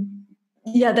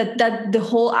that the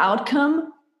whole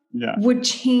outcome would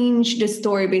change the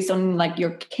story based on like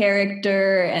your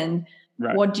character and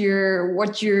what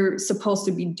you're supposed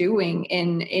to be doing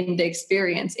in the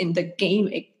experience, in the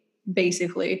game,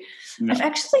 basically. I've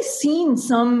actually seen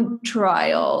some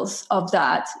trials of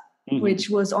that,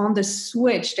 which was on the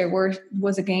Switch. There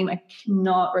was a game, I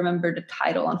cannot remember the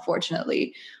title,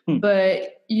 unfortunately,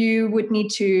 but you would need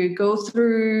to go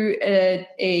through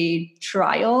a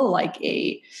trial, like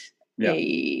a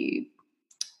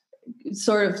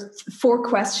sort of 4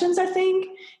 questions, I think,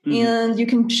 and you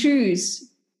can choose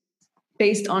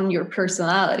based on your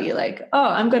personality, like, oh,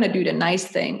 I'm going to do the nice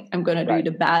thing, I'm going to do the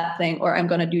bad thing, or I'm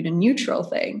going to do the neutral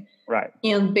thing. Right.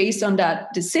 And based on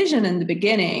that decision in the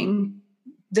beginning,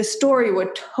 the story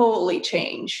would totally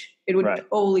change. It would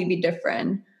totally be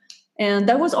different. And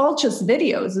that was all just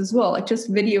videos as well, like just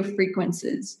video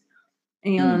frequencies.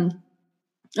 And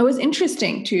it was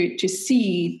interesting to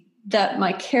see that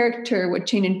my character would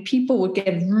change and people would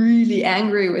get really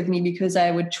angry with me because I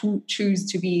would choose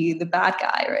to be the bad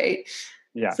guy, right?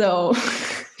 Yeah. So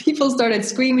people started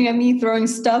screaming at me, throwing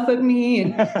stuff at me,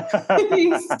 and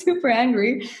being super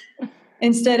angry.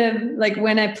 Instead of like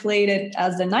when I played it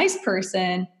as a nice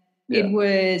person, it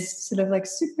was sort of like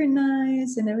super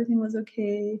nice and everything was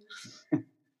okay.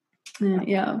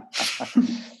 Yeah.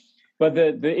 But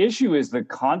the issue is the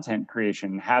content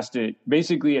creation has to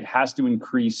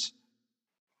increase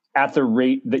at the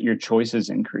rate that your choices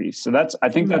increase. So I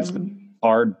think that's the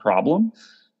hard problem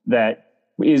that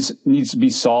needs to be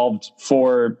solved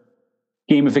for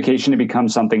gamification to become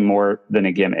something more than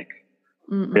a gimmick,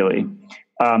 really.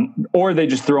 Or they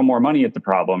just throw more money at the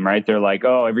problem, right? They're like,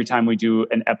 oh, every time we do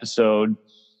an episode,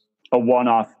 a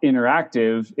one-off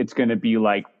interactive, it's going to be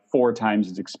like 4 times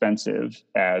as expensive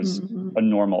as a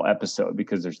normal episode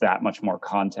because there's that much more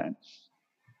content.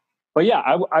 But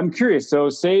yeah, I'm curious. So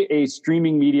say a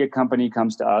streaming media company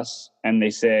comes to us and they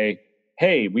say,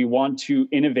 hey, we want to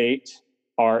innovate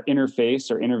our interface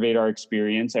or innovate our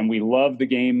experience, and we love the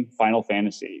game Final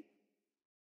Fantasy.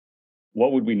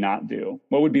 What would we not do?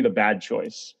 What would be the bad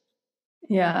choice?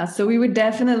 Yeah, so we would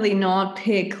definitely not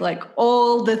pick like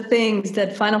all the things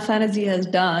that Final Fantasy has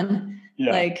done.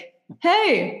 Yeah. Like,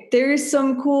 hey, there's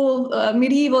some cool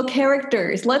medieval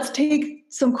characters. Let's take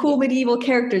some cool medieval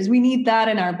characters. We need that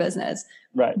in our business.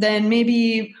 Right. Then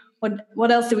maybe what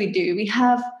else do? We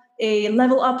have a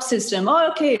level up system.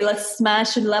 Oh, okay, let's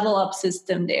smash a level up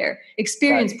system there.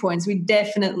 Experience points. We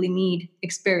definitely need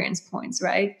experience points,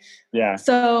 right? Yeah.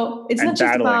 So it's not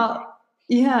just about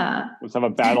let's have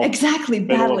a battle. Exactly,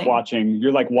 battling.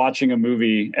 You're like watching a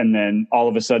movie, and then all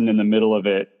of a sudden in the middle of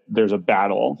it, there's a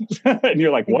battle, and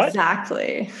you're like, "What?"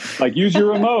 Exactly. Like, use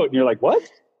your remote, and you're like, "What?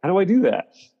 How do I do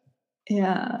that?"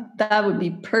 Yeah, that would be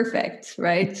perfect,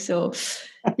 right? So,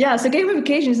 yeah, so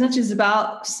gamification is not just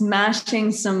about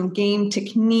smashing some game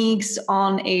techniques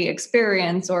on a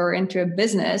experience or into a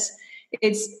business.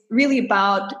 It's really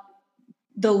about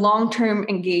the long-term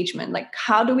engagement. Like,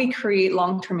 how do we create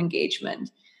long-term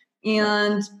engagement?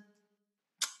 And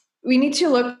we need to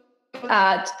look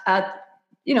at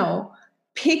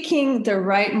picking the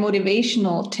right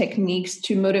motivational techniques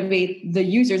to motivate the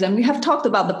users. And we have talked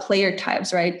about the player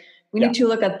types, right? We need to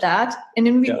look at that. And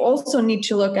then we also need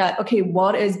to look at, okay,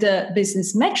 what is the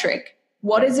business metric?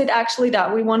 What is it actually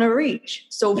that we want to reach?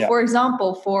 So for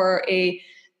example, for a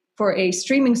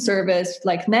streaming service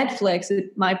like Netflix,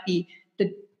 it might be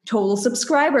the total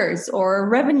subscribers or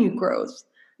revenue growth.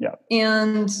 Yeah.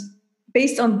 And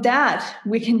based on that,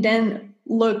 we can then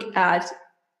look at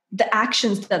the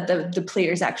actions that the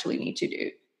players actually need to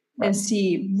do and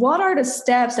see what are the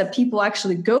steps that people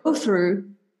actually go through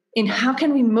and how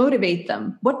can we motivate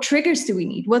them? What triggers do we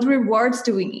need? What rewards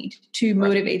do we need to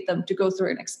motivate them to go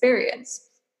through an experience?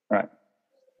 Right.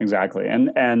 Exactly.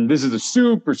 And this is a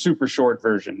super, super short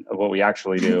version of what we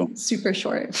actually do. Super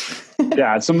short.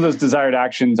 Yeah. Some of those desired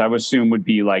actions I would assume would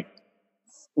be like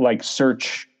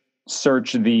search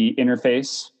the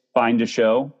interface, find a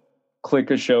show,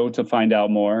 click a show to find out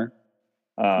more,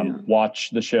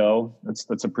 watch the show.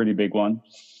 That's a pretty big one.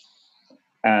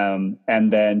 And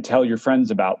then tell your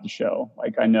friends about the show.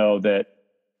 Like, I know that,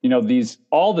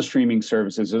 all the streaming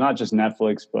services are not just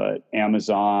Netflix, but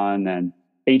Amazon and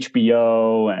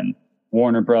HBO and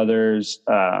Warner Brothers.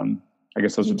 I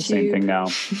guess those YouTube. Are the same thing now.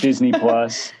 Disney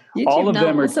Plus. YouTube all of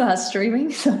them also has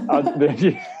streaming.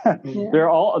 They're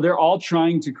all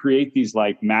trying to create these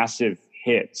like massive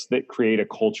hits that create a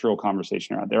cultural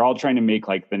conversation around. They're all trying to make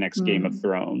like the next Game of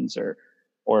Thrones or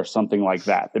something like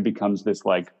that becomes this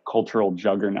like cultural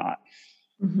juggernaut.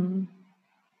 Mm-hmm.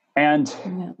 And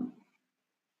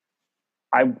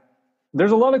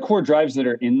there's a lot of core drives that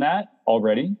are in that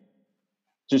already.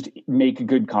 Just make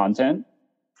good content.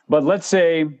 But let's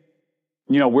say,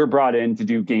 we're brought in to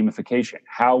do gamification.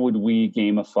 How would we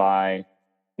gamify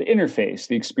the interface,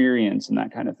 the experience, and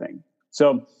that kind of thing?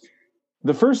 So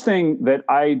the first thing that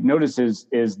I notice is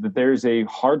that there's a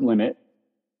hard limit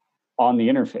on the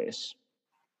interface.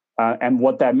 And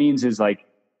what that means is like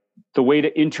the way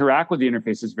to interact with the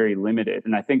interface is very limited.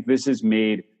 And I think this has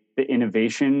made the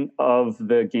innovation of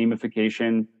the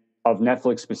gamification of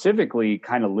Netflix specifically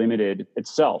kind of limited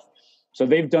itself. So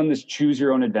they've done this choose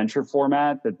your own adventure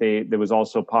format that was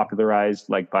also popularized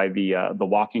like by the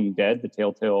Walking Dead, the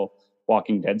Telltale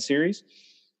Walking Dead series,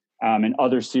 and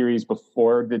other series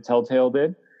before the Telltale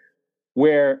did,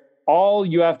 where all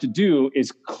you have to do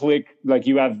is click, like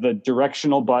you have the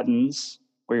directional buttons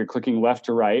where you're clicking left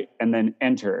to right and then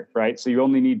enter, right? So you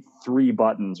only need 3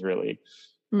 buttons really,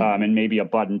 and maybe a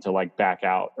button to like back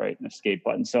out, right? An escape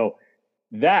button. So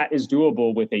that is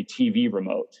doable with a TV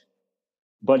remote.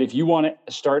 But if you want to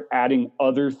start adding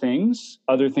other things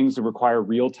that require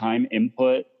real-time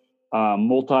input,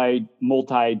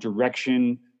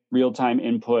 multi-direction real-time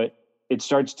input, it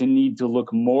starts to need to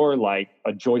look more like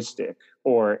a joystick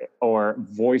or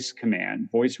voice command,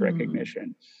 voice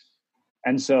recognition.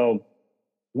 And so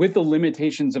with the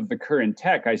limitations of the current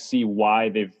tech, I see why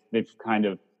they've kind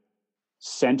of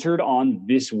centered on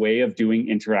this way of doing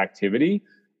interactivity,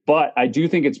 but I do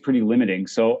think it's pretty limiting.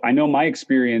 So I know my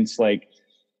experience, like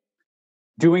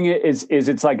doing it is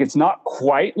it's like, it's not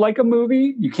quite like a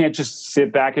movie. You can't just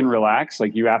sit back and relax.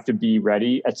 Like you have to be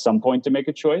ready at some point to make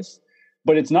a choice.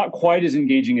 but it's not quite as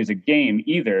engaging as a game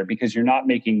either, because you're not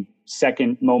making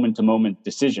second moment to moment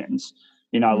decisions.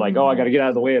 Like, oh, I got to get out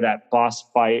of the way of that boss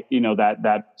fight,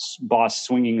 that boss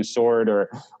swinging a sword, or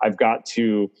I've got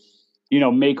to,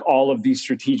 make all of these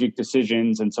strategic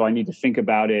decisions. And so I need to think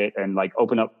about it and like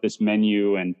open up this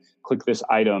menu and click this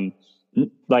item.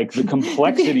 Like the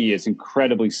complexity is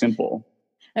incredibly simple.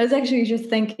 I was actually just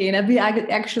thinking it'd be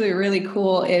actually really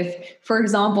cool if, for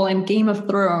example, in Game of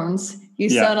Thrones, you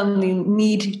suddenly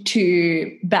need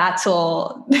to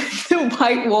battle the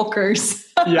White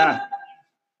Walkers. Yeah.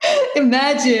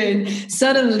 Imagine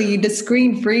suddenly the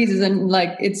screen freezes and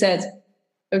like it says,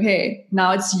 okay,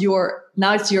 now it's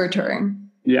your turn.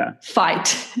 Yeah.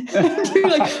 Fight. You're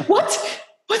like, what?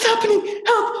 What's happening? Help!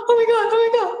 Oh my god!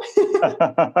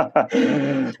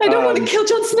 I don't want to kill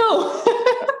Jon Snow.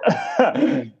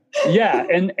 Yeah,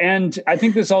 and I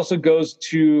think this also goes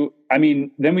to,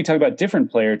 then we talk about different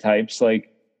player types.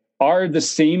 Like, are the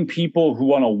same people who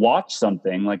want to watch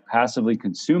something, like passively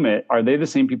consume it, are they the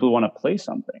same people who want to play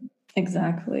something?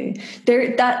 Exactly.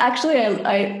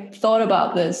 I thought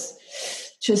about this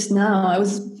just now. I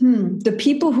was the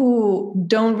people who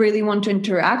don't really want to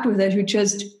interact with it, who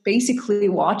just basically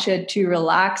watch it to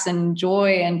relax and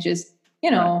enjoy and just,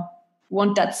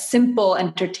 want that simple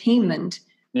entertainment.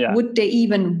 Yeah. Would they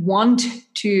even want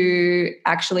to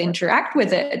actually interact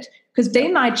with it? Because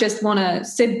they might just want to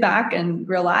sit back and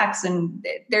relax, and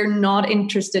they're not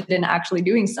interested in actually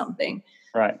doing something.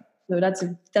 Right. So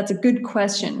that's a good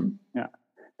question. Yeah.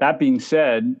 That being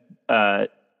said,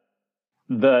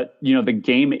 the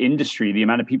game industry, the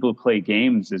amount of people who play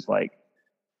games is like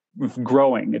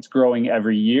growing. It's growing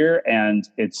every year, and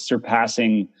it's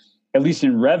surpassing, at least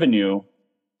in revenue,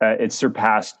 it's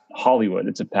surpassed Hollywood.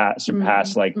 It's surpassed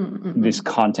this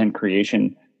content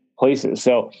creation places.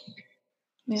 So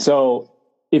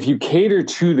if you cater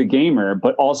to the gamer,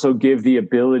 but also give the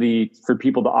ability for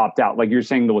people to opt out, like you're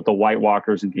saying with the White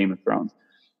Walkers in Game of Thrones,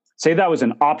 say that was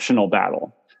an optional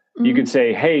battle. You could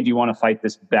say, hey, do you want to fight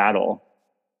this battle?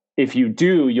 If you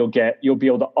do, you'll be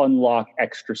able to unlock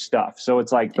extra stuff. So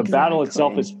it's like the battle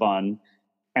itself is fun.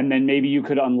 And then maybe you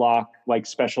could unlock like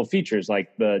special features,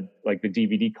 like the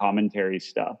DVD commentary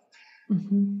stuff.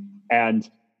 And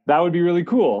that would be really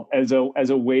cool as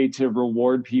a way to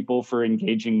reward people for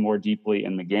engaging more deeply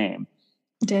in the game.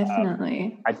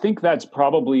 Definitely. I think that's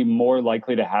probably more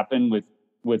likely to happen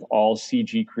with all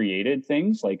CG created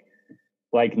things.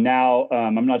 Like now,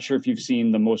 I'm not sure if you've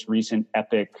seen the most recent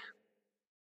Epic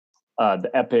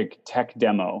tech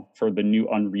demo for the new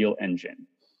Unreal Engine.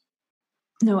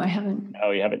 No, I haven't. Oh,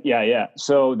 you haven't? Yeah.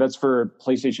 So that's for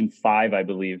PlayStation 5, I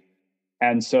believe.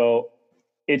 And so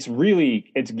it's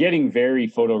getting very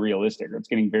photorealistic, or it's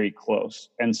getting very close.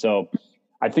 And so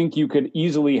I think you could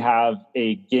easily have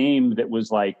a game that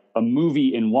was like a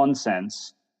movie in one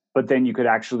sense, but then you could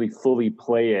actually fully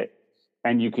play it,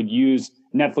 and you could use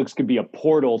Netflix could be a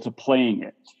portal to playing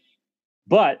it.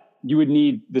 But you would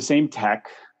need the same tech.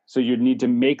 So you'd need to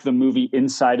make the movie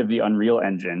inside of the Unreal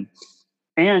Engine,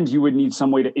 and you would need some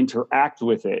way to interact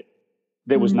with it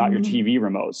that was not your TV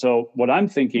remote. So what I'm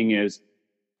thinking is,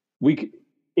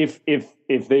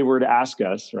 if they were to ask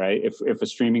us, right, if a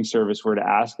streaming service were to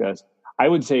ask us, I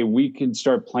would say we could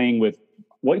start playing with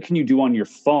what can you do on your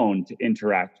phone to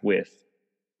interact with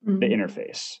the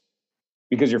interface,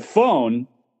 because your phone,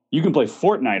 you can play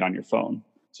Fortnite on your phone,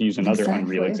 to use another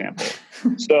Unreal example.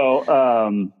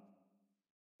 So,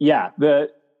 yeah,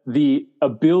 the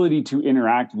ability to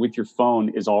interact with your phone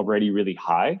is already really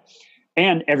high,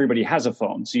 and everybody has a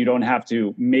phone. So you don't have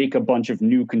to make a bunch of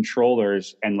new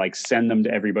controllers and like send them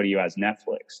to everybody who has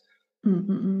Netflix.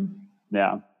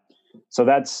 Yeah. So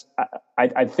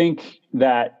I think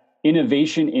that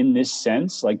innovation in this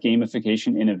sense, like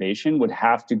gamification innovation, would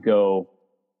have to go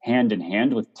hand in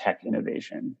hand with tech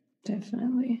innovation.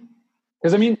 Definitely.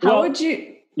 Because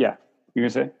you're gonna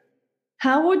say?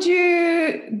 How would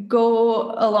you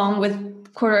go along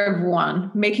with Quarter of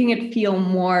One, making it feel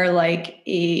more like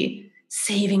a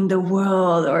saving the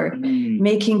world, or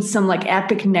making some like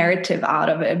epic narrative out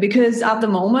of it? Because at the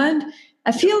moment,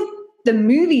 I feel the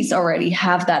movies already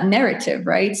have that narrative,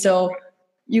 right? So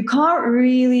you can't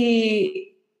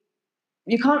really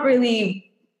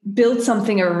build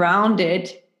something around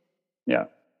it,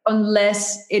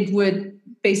 unless it would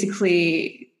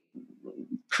basically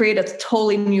create a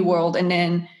totally new world, and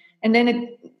then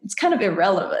it's kind of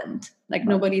irrelevant. Like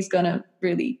nobody's gonna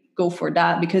really go for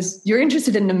that, because you're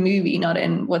interested in the movie, not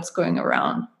in what's going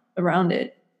around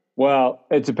it. Well,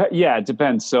 it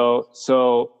depends.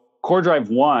 So Core Drive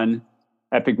 1,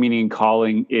 Epic Meaning and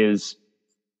Calling, it's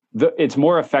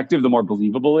more effective the more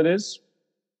believable it is.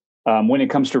 when it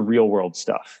comes to real world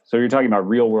stuff. So you're talking about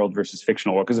real world versus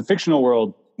fictional world, because the fictional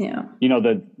world,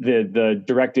 the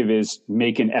directive is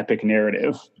make an epic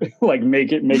narrative, like make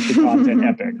the content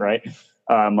epic, right?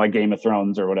 Like Game of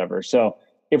Thrones or whatever. So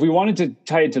if we wanted to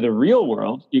tie it to the real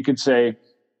world, you could say,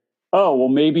 oh, well,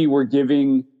 maybe we're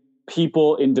giving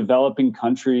people in developing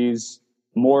countries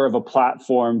more of a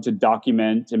platform to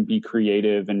document and be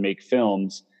creative and make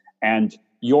films. And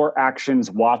your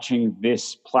actions watching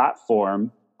this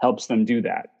platform helps them do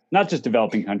that. Not just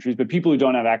developing countries, but people who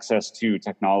don't have access to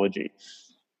technology.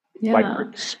 Yeah.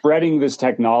 Like spreading this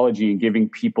technology and giving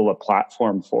people a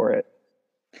platform for it.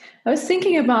 I was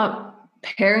thinking about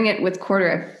pairing it with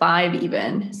Quarter F5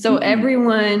 even. So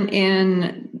everyone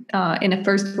in a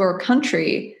first world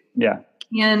country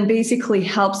can basically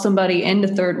help somebody in the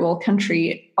third world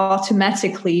country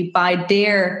automatically by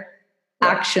their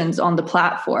actions on the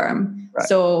platform. Right.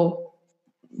 So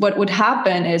what would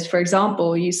happen is, for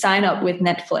example, you sign up with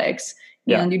Netflix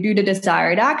and you do the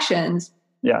desired actions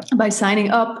by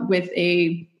signing up with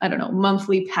a,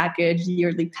 monthly package,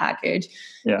 yearly package.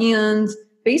 Yeah. And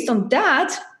based on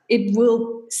that, it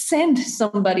will send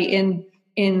somebody in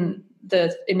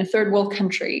a third world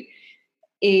country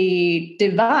a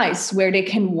device where they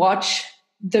can watch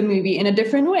the movie in a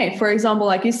different way. For example,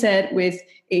 like you said, with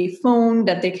a phone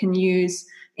that they can use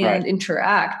and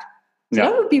interact. So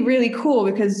that would be really cool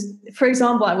because, for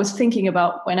example, I was thinking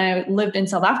about when I lived in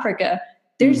South Africa,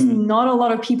 there's not a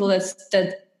lot of people there's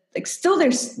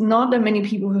not that many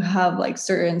people who have like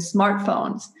certain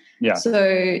smartphones. Yeah. So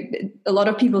a lot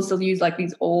of people still use like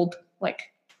these old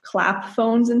like clap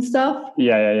phones and stuff.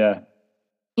 Yeah.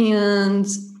 And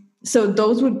so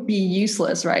those would be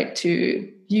useless, right,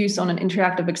 to use on an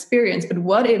interactive experience. But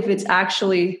what if it's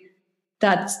actually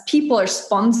that people are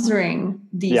sponsoring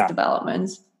these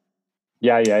developments?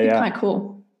 Yeah. Kind of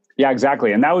cool. Yeah,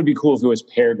 exactly. And that would be cool if it was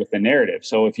paired with a narrative.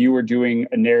 So if you were doing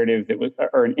a narrative that was,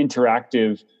 or an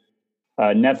interactive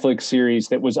Netflix series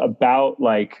that was about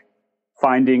like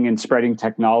finding and spreading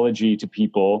technology to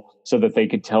people so that they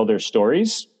could tell their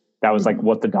stories. That was like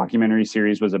what the documentary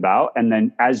series was about. And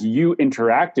then as you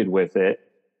interacted with it,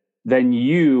 then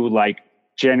you like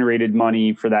generated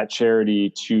money for that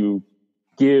charity to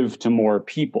give to more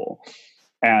people.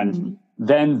 And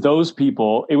then those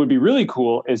people, it would be really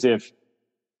cool as if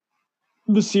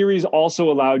the series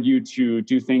also allowed you to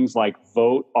do things like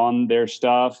vote on their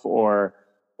stuff or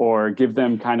give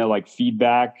them kind of like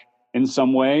feedback in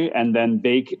some way. And then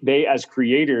they as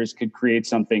creators could create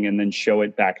something and then show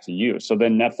it back to you. So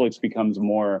then Netflix becomes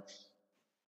more,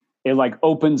 it like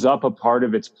opens up a part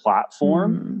of its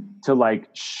platform to like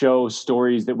show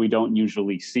stories that we don't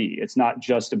usually see. It's not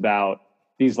just about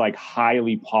these like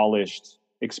highly polished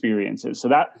experiences. So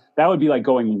that would be like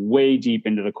going way deep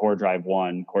into the Core Drive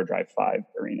 1, Core Drive 5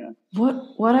 arena.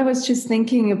 What I was just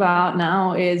thinking about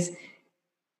now is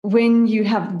when you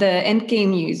have the end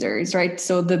game users, right?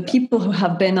 So the people who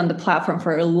have been on the platform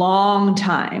for a long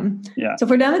time. Yeah. So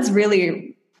for them, it's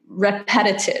really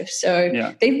repetitive. So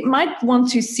they might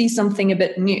want to see something a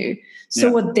bit new.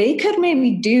 So what they could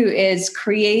maybe do is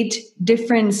create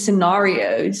different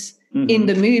scenarios in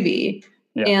the movie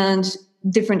and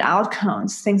different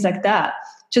outcomes, things like that,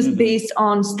 just based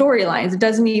on storylines. It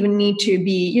doesn't even need to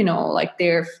be, like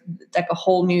they're like a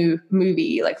whole new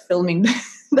movie, like filming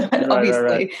that, obviously.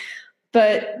 Right.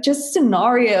 But just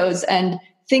scenarios and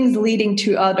things leading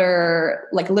to other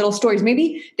like little stories.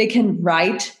 Maybe they can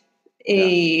write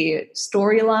a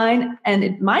storyline and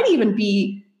it might even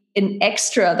be an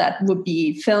extra that would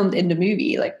be filmed in the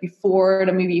movie, like before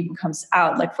the movie even comes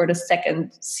out, like for the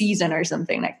second season or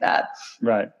something like that.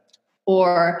 Right.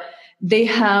 Or they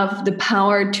have the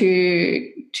power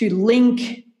to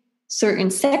link certain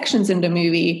sections in the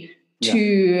movie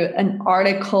to an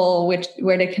article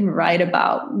where they can write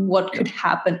about what could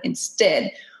happen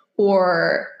instead,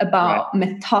 or about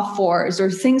metaphors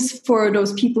or things for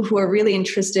those people who are really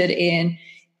interested in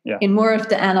more of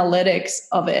the analytics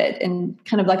of it, and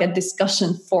kind of like a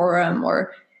discussion forum,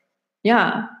 or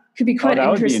could be quite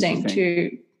interesting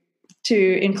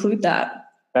to include that.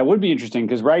 That would be interesting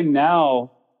because right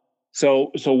now,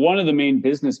 so one of the main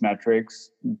business metrics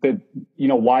that,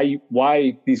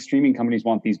 why these streaming companies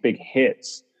want these big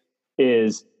hits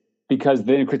is because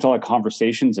then it creates a lot of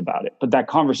conversations about it. But that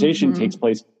conversation takes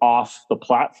place off the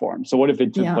platform. So what if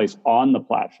it took place on the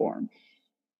platform?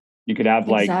 You could have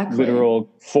like literal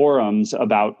forums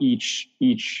about each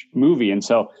movie. And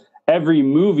so every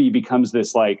movie becomes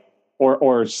this like,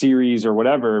 or series or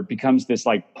whatever, becomes this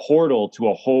like portal to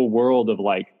a whole world of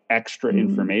like extra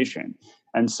information.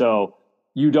 And so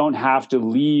you don't have to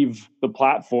leave the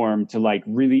platform to like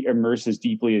really immerse as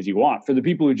deeply as you want. For the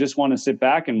people who just want to sit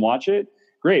back and watch it,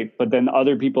 great. But then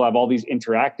other people have all these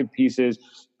interactive pieces.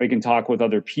 They can talk with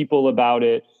other people about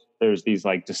it. There's these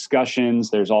like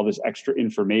discussions. There's all this extra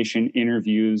information,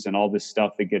 interviews, and all this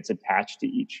stuff that gets attached to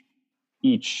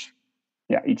each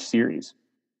series.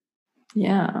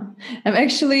 Yeah. I'm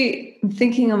actually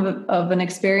thinking of an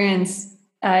experience.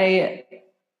 I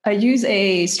use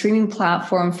a streaming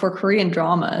platform for Korean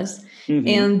dramas,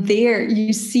 and there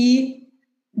you see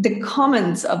the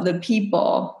comments of the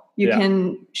people. You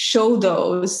can show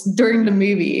those during the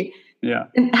movie. Yeah.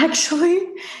 And actually,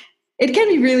 it can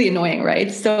be really annoying,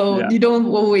 right? So you don't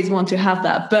always want to have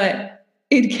that, but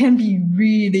it can be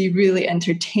really, really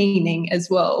entertaining as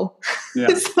well.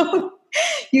 Yeah. So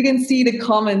you can see the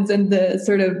comments and the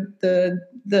sort of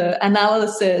the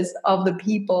analysis of the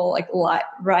people like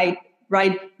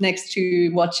right next to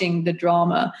watching the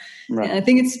drama. Right. And I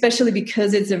think it's especially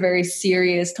because it's a very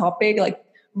serious topic, like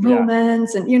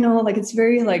romance, and like it's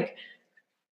very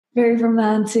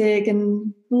romantic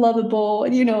and lovable,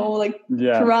 and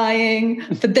crying.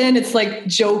 But then it's like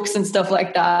jokes and stuff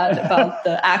like that about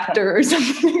the actor or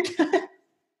something like that.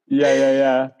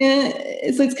 Yeah. And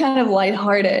so it's kind of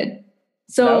lighthearted.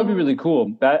 So that would be really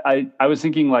cool. That I was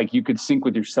thinking like you could sync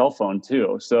with your cell phone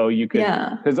too. So you could,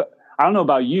 because I don't know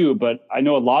about you, but I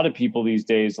know a lot of people these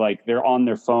days, like they're on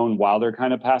their phone while they're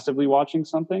kind of passively watching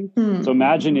something. So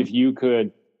imagine if you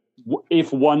could,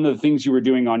 if one of the things you were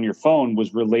doing on your phone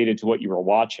was related to what you were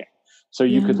watching. So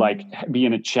you could like be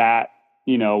in a chat,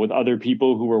 with other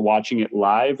people who were watching it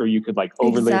live, or you could like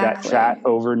overlay that chat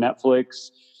over Netflix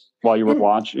while you were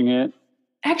watching it.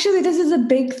 Actually, this is a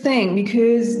big thing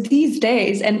because these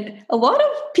days, and a lot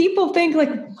of people think like,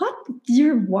 what?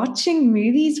 You're watching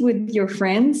movies with your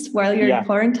friends while you're in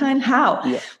quarantine? How?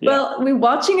 Well, we're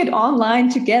watching it online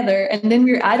together, and then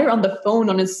we're either on the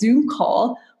phone on a Zoom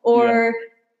call, or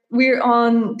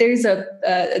there's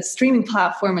a streaming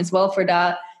platform as well for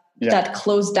that. That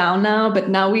closed down now, but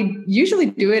now we usually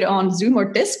do it on Zoom or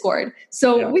Discord.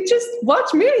 So we just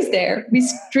watch movies there. We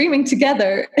streaming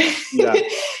together.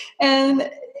 And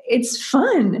it's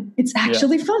fun. It's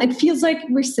actually fun. It feels like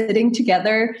we're sitting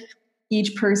together.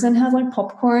 Each person has like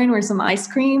popcorn or some ice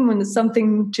cream and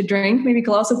something to drink, maybe a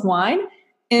glass of wine.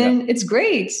 And it's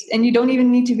great. And you don't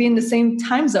even need to be in the same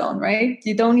time zone, right?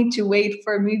 You don't need to wait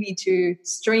for a movie to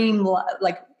stream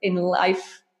like in live.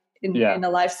 In a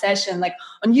live session, like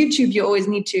on YouTube, you always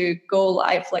need to go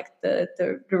live, like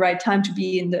the right time to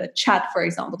be in the chat, for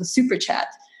example, the super chat.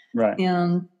 Right.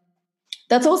 And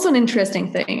that's also an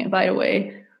interesting thing, by the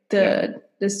way. The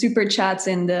super chats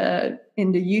in the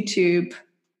YouTube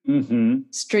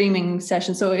streaming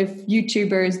session. So if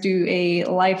YouTubers do a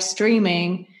live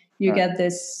streaming, you get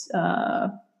this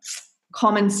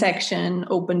comment section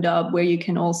opened up where you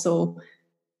can also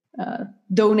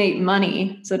donate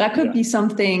money. So that could be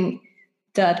something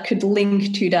that could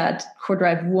link to that Core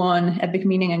Drive 1 Epic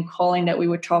Meaning and Calling that we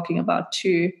were talking about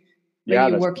too, where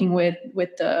you're working with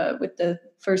the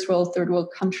first world, third world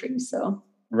countries. So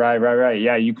right.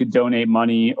 Yeah, you could donate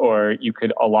money, or you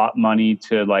could allot money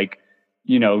to like,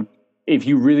 if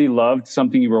you really loved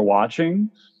something you were watching,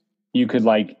 you could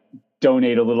like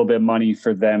donate a little bit of money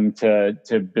for them to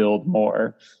build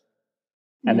more.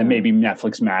 And then maybe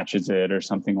Netflix matches it or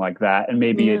something like that. And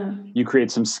maybe you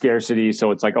create some scarcity. So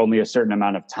it's like only a certain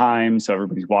amount of time. So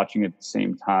everybody's watching at the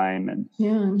same time. And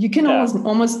you can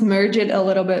almost merge it a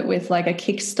little bit with like a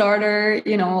Kickstarter,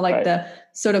 the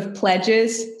sort of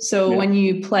pledges. So when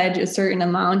you pledge a certain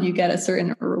amount, you get a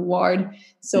certain reward.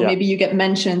 So maybe you get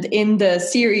mentioned in the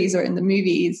series or in the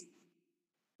movies.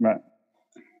 Right.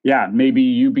 Yeah, maybe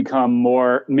you become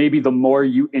maybe the more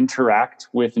you interact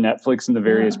with Netflix and the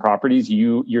various properties,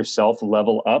 you yourself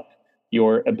level up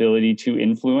your ability to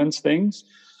influence things.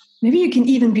 Maybe you can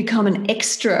even become an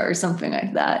extra or something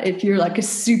like that if you're like a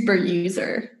super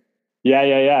user.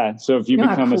 Yeah. So if you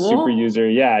become a super user,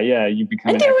 you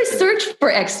become. And they always search for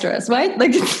extras, right?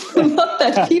 Like it's not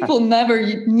that people never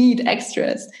need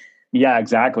extras. Yeah,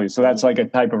 exactly. So that's like a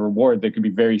type of reward that could be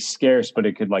very scarce, but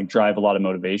it could like drive a lot of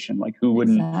motivation. Like who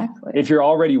wouldn't, if you're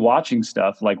already watching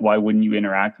stuff, like why wouldn't you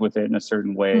interact with it in a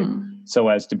certain way so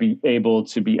as to be able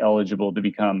to be eligible to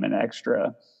become an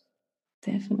extra?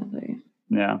 Definitely.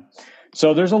 Yeah.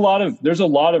 So there's a lot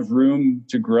of room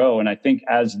to grow. And I think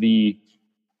as the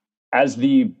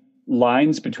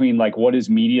lines between like what is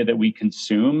media that we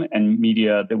consume and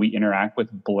media that we interact with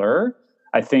blur,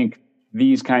 I think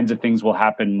these kinds of things will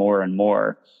happen more and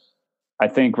more. I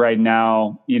think right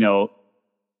now,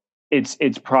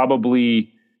 it's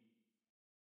probably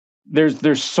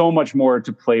there's so much more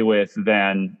to play with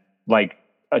than like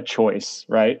a choice,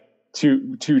 right?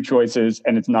 Two choices,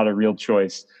 and it's not a real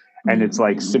choice, and it's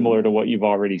like similar to what you've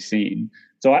already seen.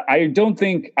 So I don't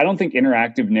think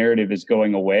interactive narrative is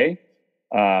going away.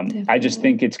 I just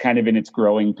think it's kind of in its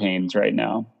growing pains right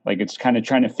now. Like it's kind of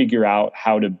trying to figure out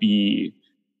how to be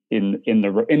in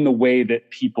the way that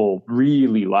people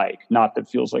really like, not that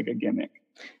feels like a gimmick.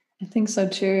 I think so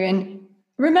too. And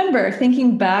remember,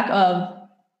 thinking back of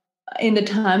in the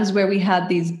times where we had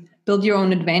these build your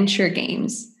own adventure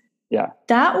games. Yeah.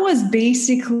 That was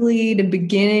basically the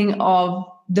beginning of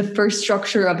the first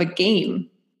structure of a game.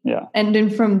 Yeah. And then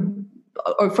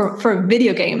for a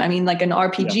video game, I mean, like an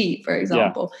RPG, for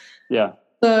example. Yeah.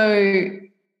 So,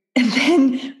 and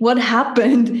then what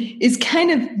happened is kind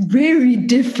of very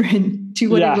different to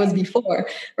what it was before,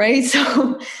 right?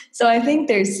 So I think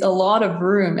there's a lot of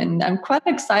room, and I'm quite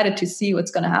excited to see what's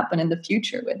going to happen in the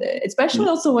future with it, especially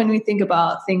also when we think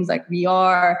about things like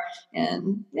VR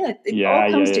and it all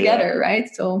comes together,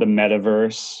 right? So the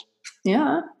metaverse.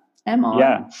 Yeah. MR.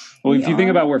 Yeah. Well, if you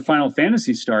think about where Final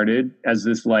Fantasy started as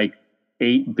this like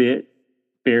 8-bit,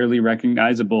 barely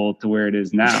recognizable to where it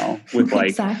is now, with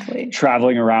like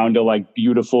traveling around to like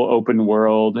beautiful open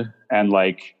world and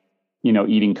like, you know,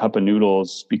 eating cup of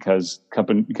noodles because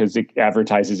it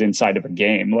advertises inside of a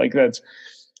game. Like that's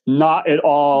not at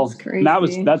all.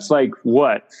 That's like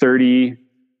what, 30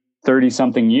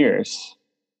 something years.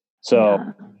 So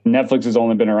Netflix has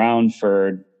only been around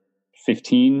for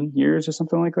 15 years or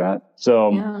something like that.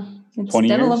 So it's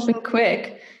developing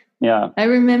quick. Yeah. I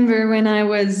remember when I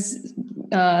was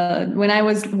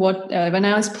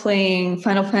playing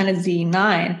Final Fantasy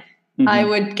IX, I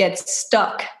would get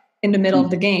stuck in the middle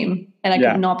of the game and I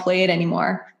could not play it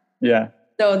anymore. Yeah.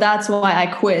 So that's why I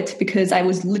quit, because I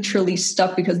was literally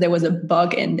stuck because there was a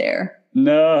bug in there.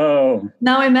 No.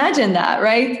 Now imagine that,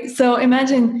 right? So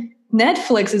imagine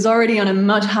Netflix is already on a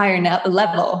much higher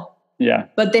level. Yeah.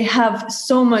 But they have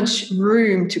so much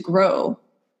room to grow.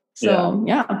 So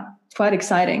quite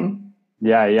exciting.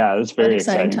 Yeah, that's very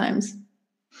exciting times.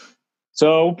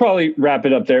 So we'll probably wrap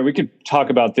it up there. We could talk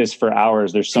about this for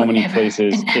hours. There's so many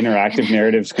places interactive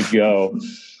narratives could go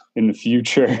in the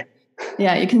future.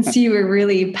 Yeah, you can see we're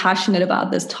really passionate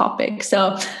about this topic.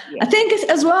 So I think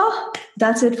as well,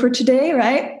 that's it for today,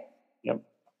 right? Yep.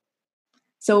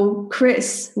 So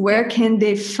Chris, where can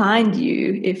they find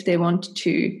you if they want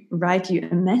to write you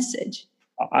a message?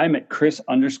 I'm at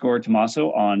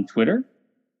Chris_Tomaso on Twitter.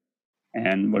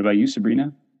 And what about you,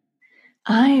 Sabrina?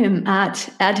 I am at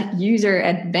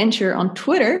useradventure on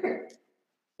Twitter.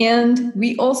 And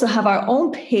we also have our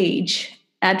own page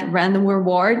at Random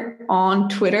Reward on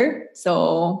Twitter.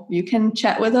 So you can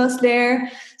chat with us there,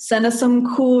 send us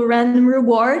some cool random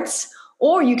rewards,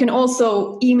 or you can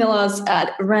also email us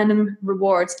at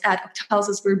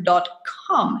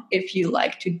randomrewards@octalysisgroup.com if you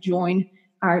like to join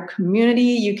our community.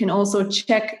 You can also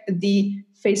check the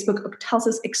Facebook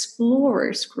Octalysis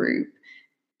Explorers group.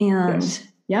 And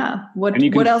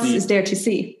what else is there to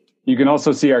see? You can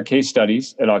also see our case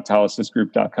studies at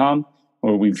octalysisgroup.com,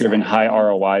 where we've driven high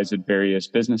ROIs at various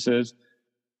businesses.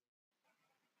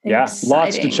 Exciting.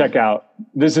 Lots to check out.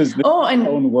 This is its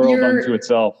own world unto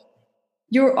itself.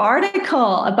 Your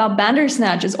article about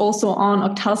Bandersnatch is also on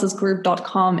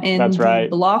octalysisgroup.com in the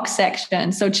blog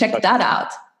section. So check that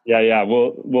out. Yeah.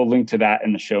 We'll link to that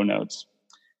in the show notes.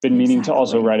 Been meaning to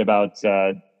also write about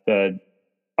the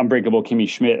Unbreakable Kimmy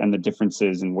Schmidt and the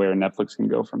differences and where Netflix can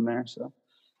go from there. So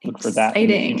look for that in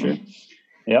the future.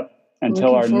 Yep.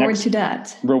 Until our next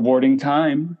rewarding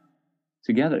time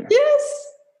together. Yes.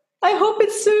 I hope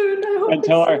it's soon.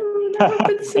 Until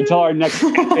our next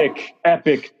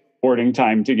epic rewarding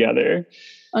time together.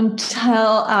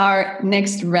 Until our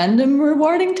next random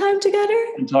rewarding time together.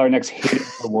 Until our next hidden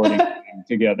rewarding time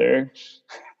together.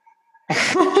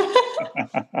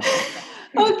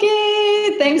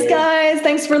 Okay. Thanks, guys.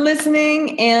 Thanks for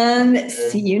listening, and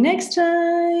see you next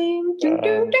time.